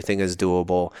manageable. Everything is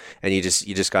doable. And you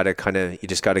just got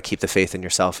to keep the faith in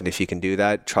yourself. And if you can do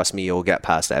that, trust me, you'll get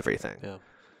past everything. Yeah.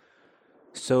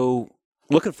 So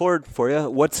looking forward for you.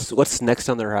 What's next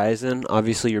on the horizon?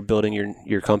 Obviously, you're building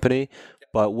your company,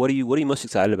 but what are you most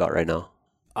excited about right now?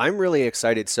 I'm really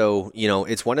excited. So,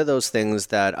 it's one of those things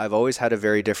that I've always had a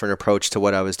very different approach to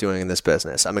what I was doing in this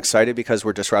business. I'm excited because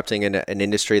we're disrupting an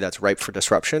industry that's ripe for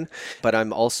disruption, but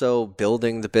I'm also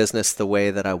building the business the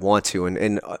way that I want to.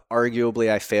 And arguably,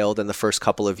 I failed in the first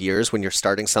couple of years when you're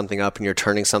starting something up and you're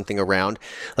turning something around.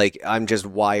 Like, I'm just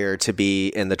wired to be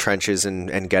in the trenches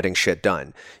and getting shit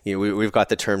done. We've got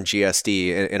the term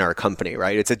GSD in our company,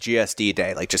 right? It's a GSD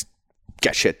day, like just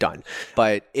get shit done.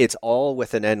 But it's all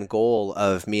with an end goal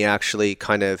of me actually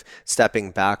kind of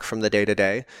stepping back from the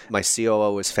day-to-day. My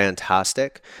COO is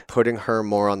fantastic, putting her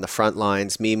more on the front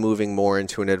lines, me moving more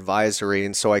into an advisory,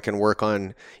 and so I can work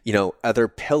on, other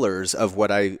pillars of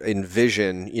what I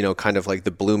envision, kind of like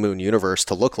the Blue Moon universe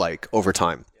to look like over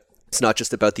time. It's not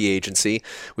just about the agency.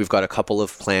 We've got a couple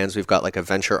of plans. We've got like a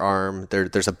venture arm.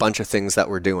 There's a bunch of things that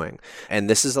we're doing. And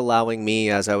this is allowing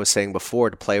me, as I was saying before,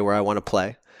 to play where I want to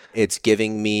play. It's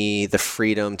giving me the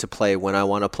freedom to play when I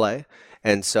want to play.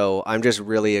 And so I'm just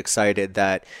really excited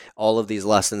that all of these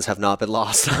lessons have not been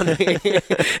lost on me.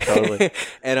 Totally.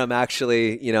 And I'm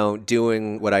actually,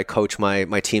 doing what I coach my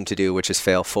team to do, which is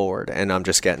fail forward. And I'm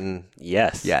just getting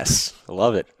yes. I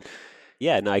love it.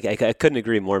 Yeah, no, I couldn't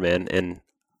agree more, man. And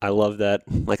I love that.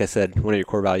 Like I said, one of your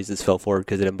core values is fail forward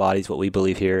because it embodies what we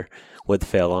believe here with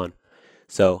fail on.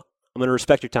 So I'm going to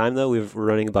respect your time, though. We're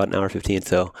running about an hour 15,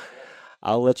 so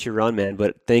I'll let you run, man.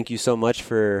 But thank you so much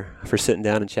for sitting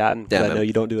down and chatting. Yeah, I know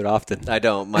you don't do it often. I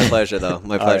don't. My pleasure, though.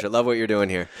 My pleasure. Right. Love what you're doing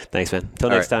here. Thanks, man. Until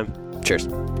next time. Cheers.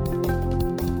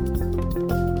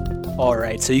 All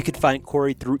right. So you can find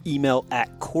Corey through email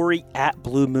at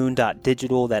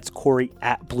corey@bluemoon.digital. That's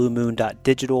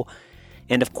corey@bluemoon.digital.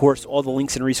 And of course, all the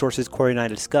links and resources Corey and I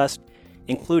discussed,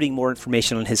 including more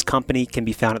information on his company, can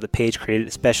be found at the page created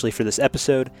especially for this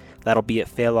episode. That'll be at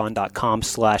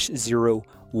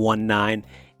failon.com/019.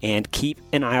 And keep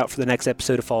an eye out for the next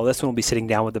episode to follow. This one will be sitting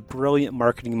down with a brilliant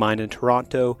marketing mind in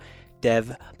Toronto,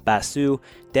 Dev Basu.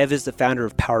 Dev is the founder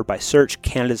of Powered by Search,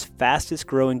 Canada's fastest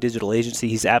growing digital agency.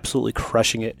 He's absolutely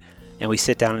crushing it. And we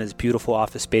sit down in his beautiful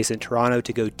office space in Toronto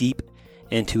to go deep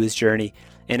into his journey.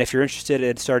 And if you're interested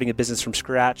in starting a business from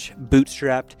scratch,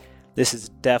 bootstrapped, this is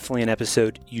definitely an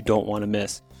episode you don't want to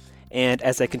miss. And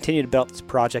as I continue to build this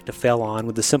project to fail on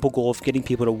with the simple goal of getting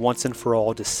people to once and for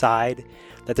all decide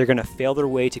that they're going to fail their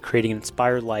way to creating an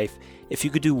inspired life, if you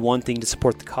could do one thing to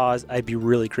support the cause, I'd be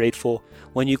really grateful.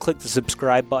 When you click the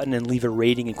subscribe button and leave a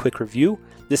rating and quick review,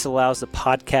 this allows the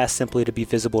podcast simply to be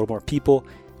visible to more people.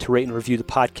 To rate and review the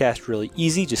podcast, really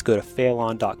easy. Just go to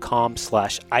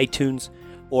failon.com/iTunes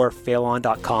or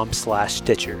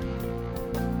failon.com/Stitcher.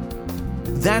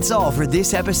 That's all for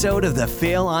this episode of the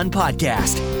Fail On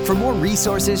Podcast. For more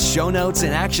resources, show notes,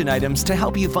 and action items to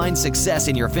help you find success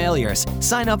in your failures,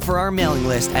 sign up for our mailing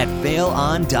list at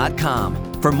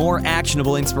failon.com. For more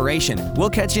actionable inspiration, we'll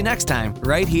catch you next time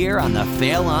right here on the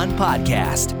Fail On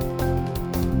Podcast.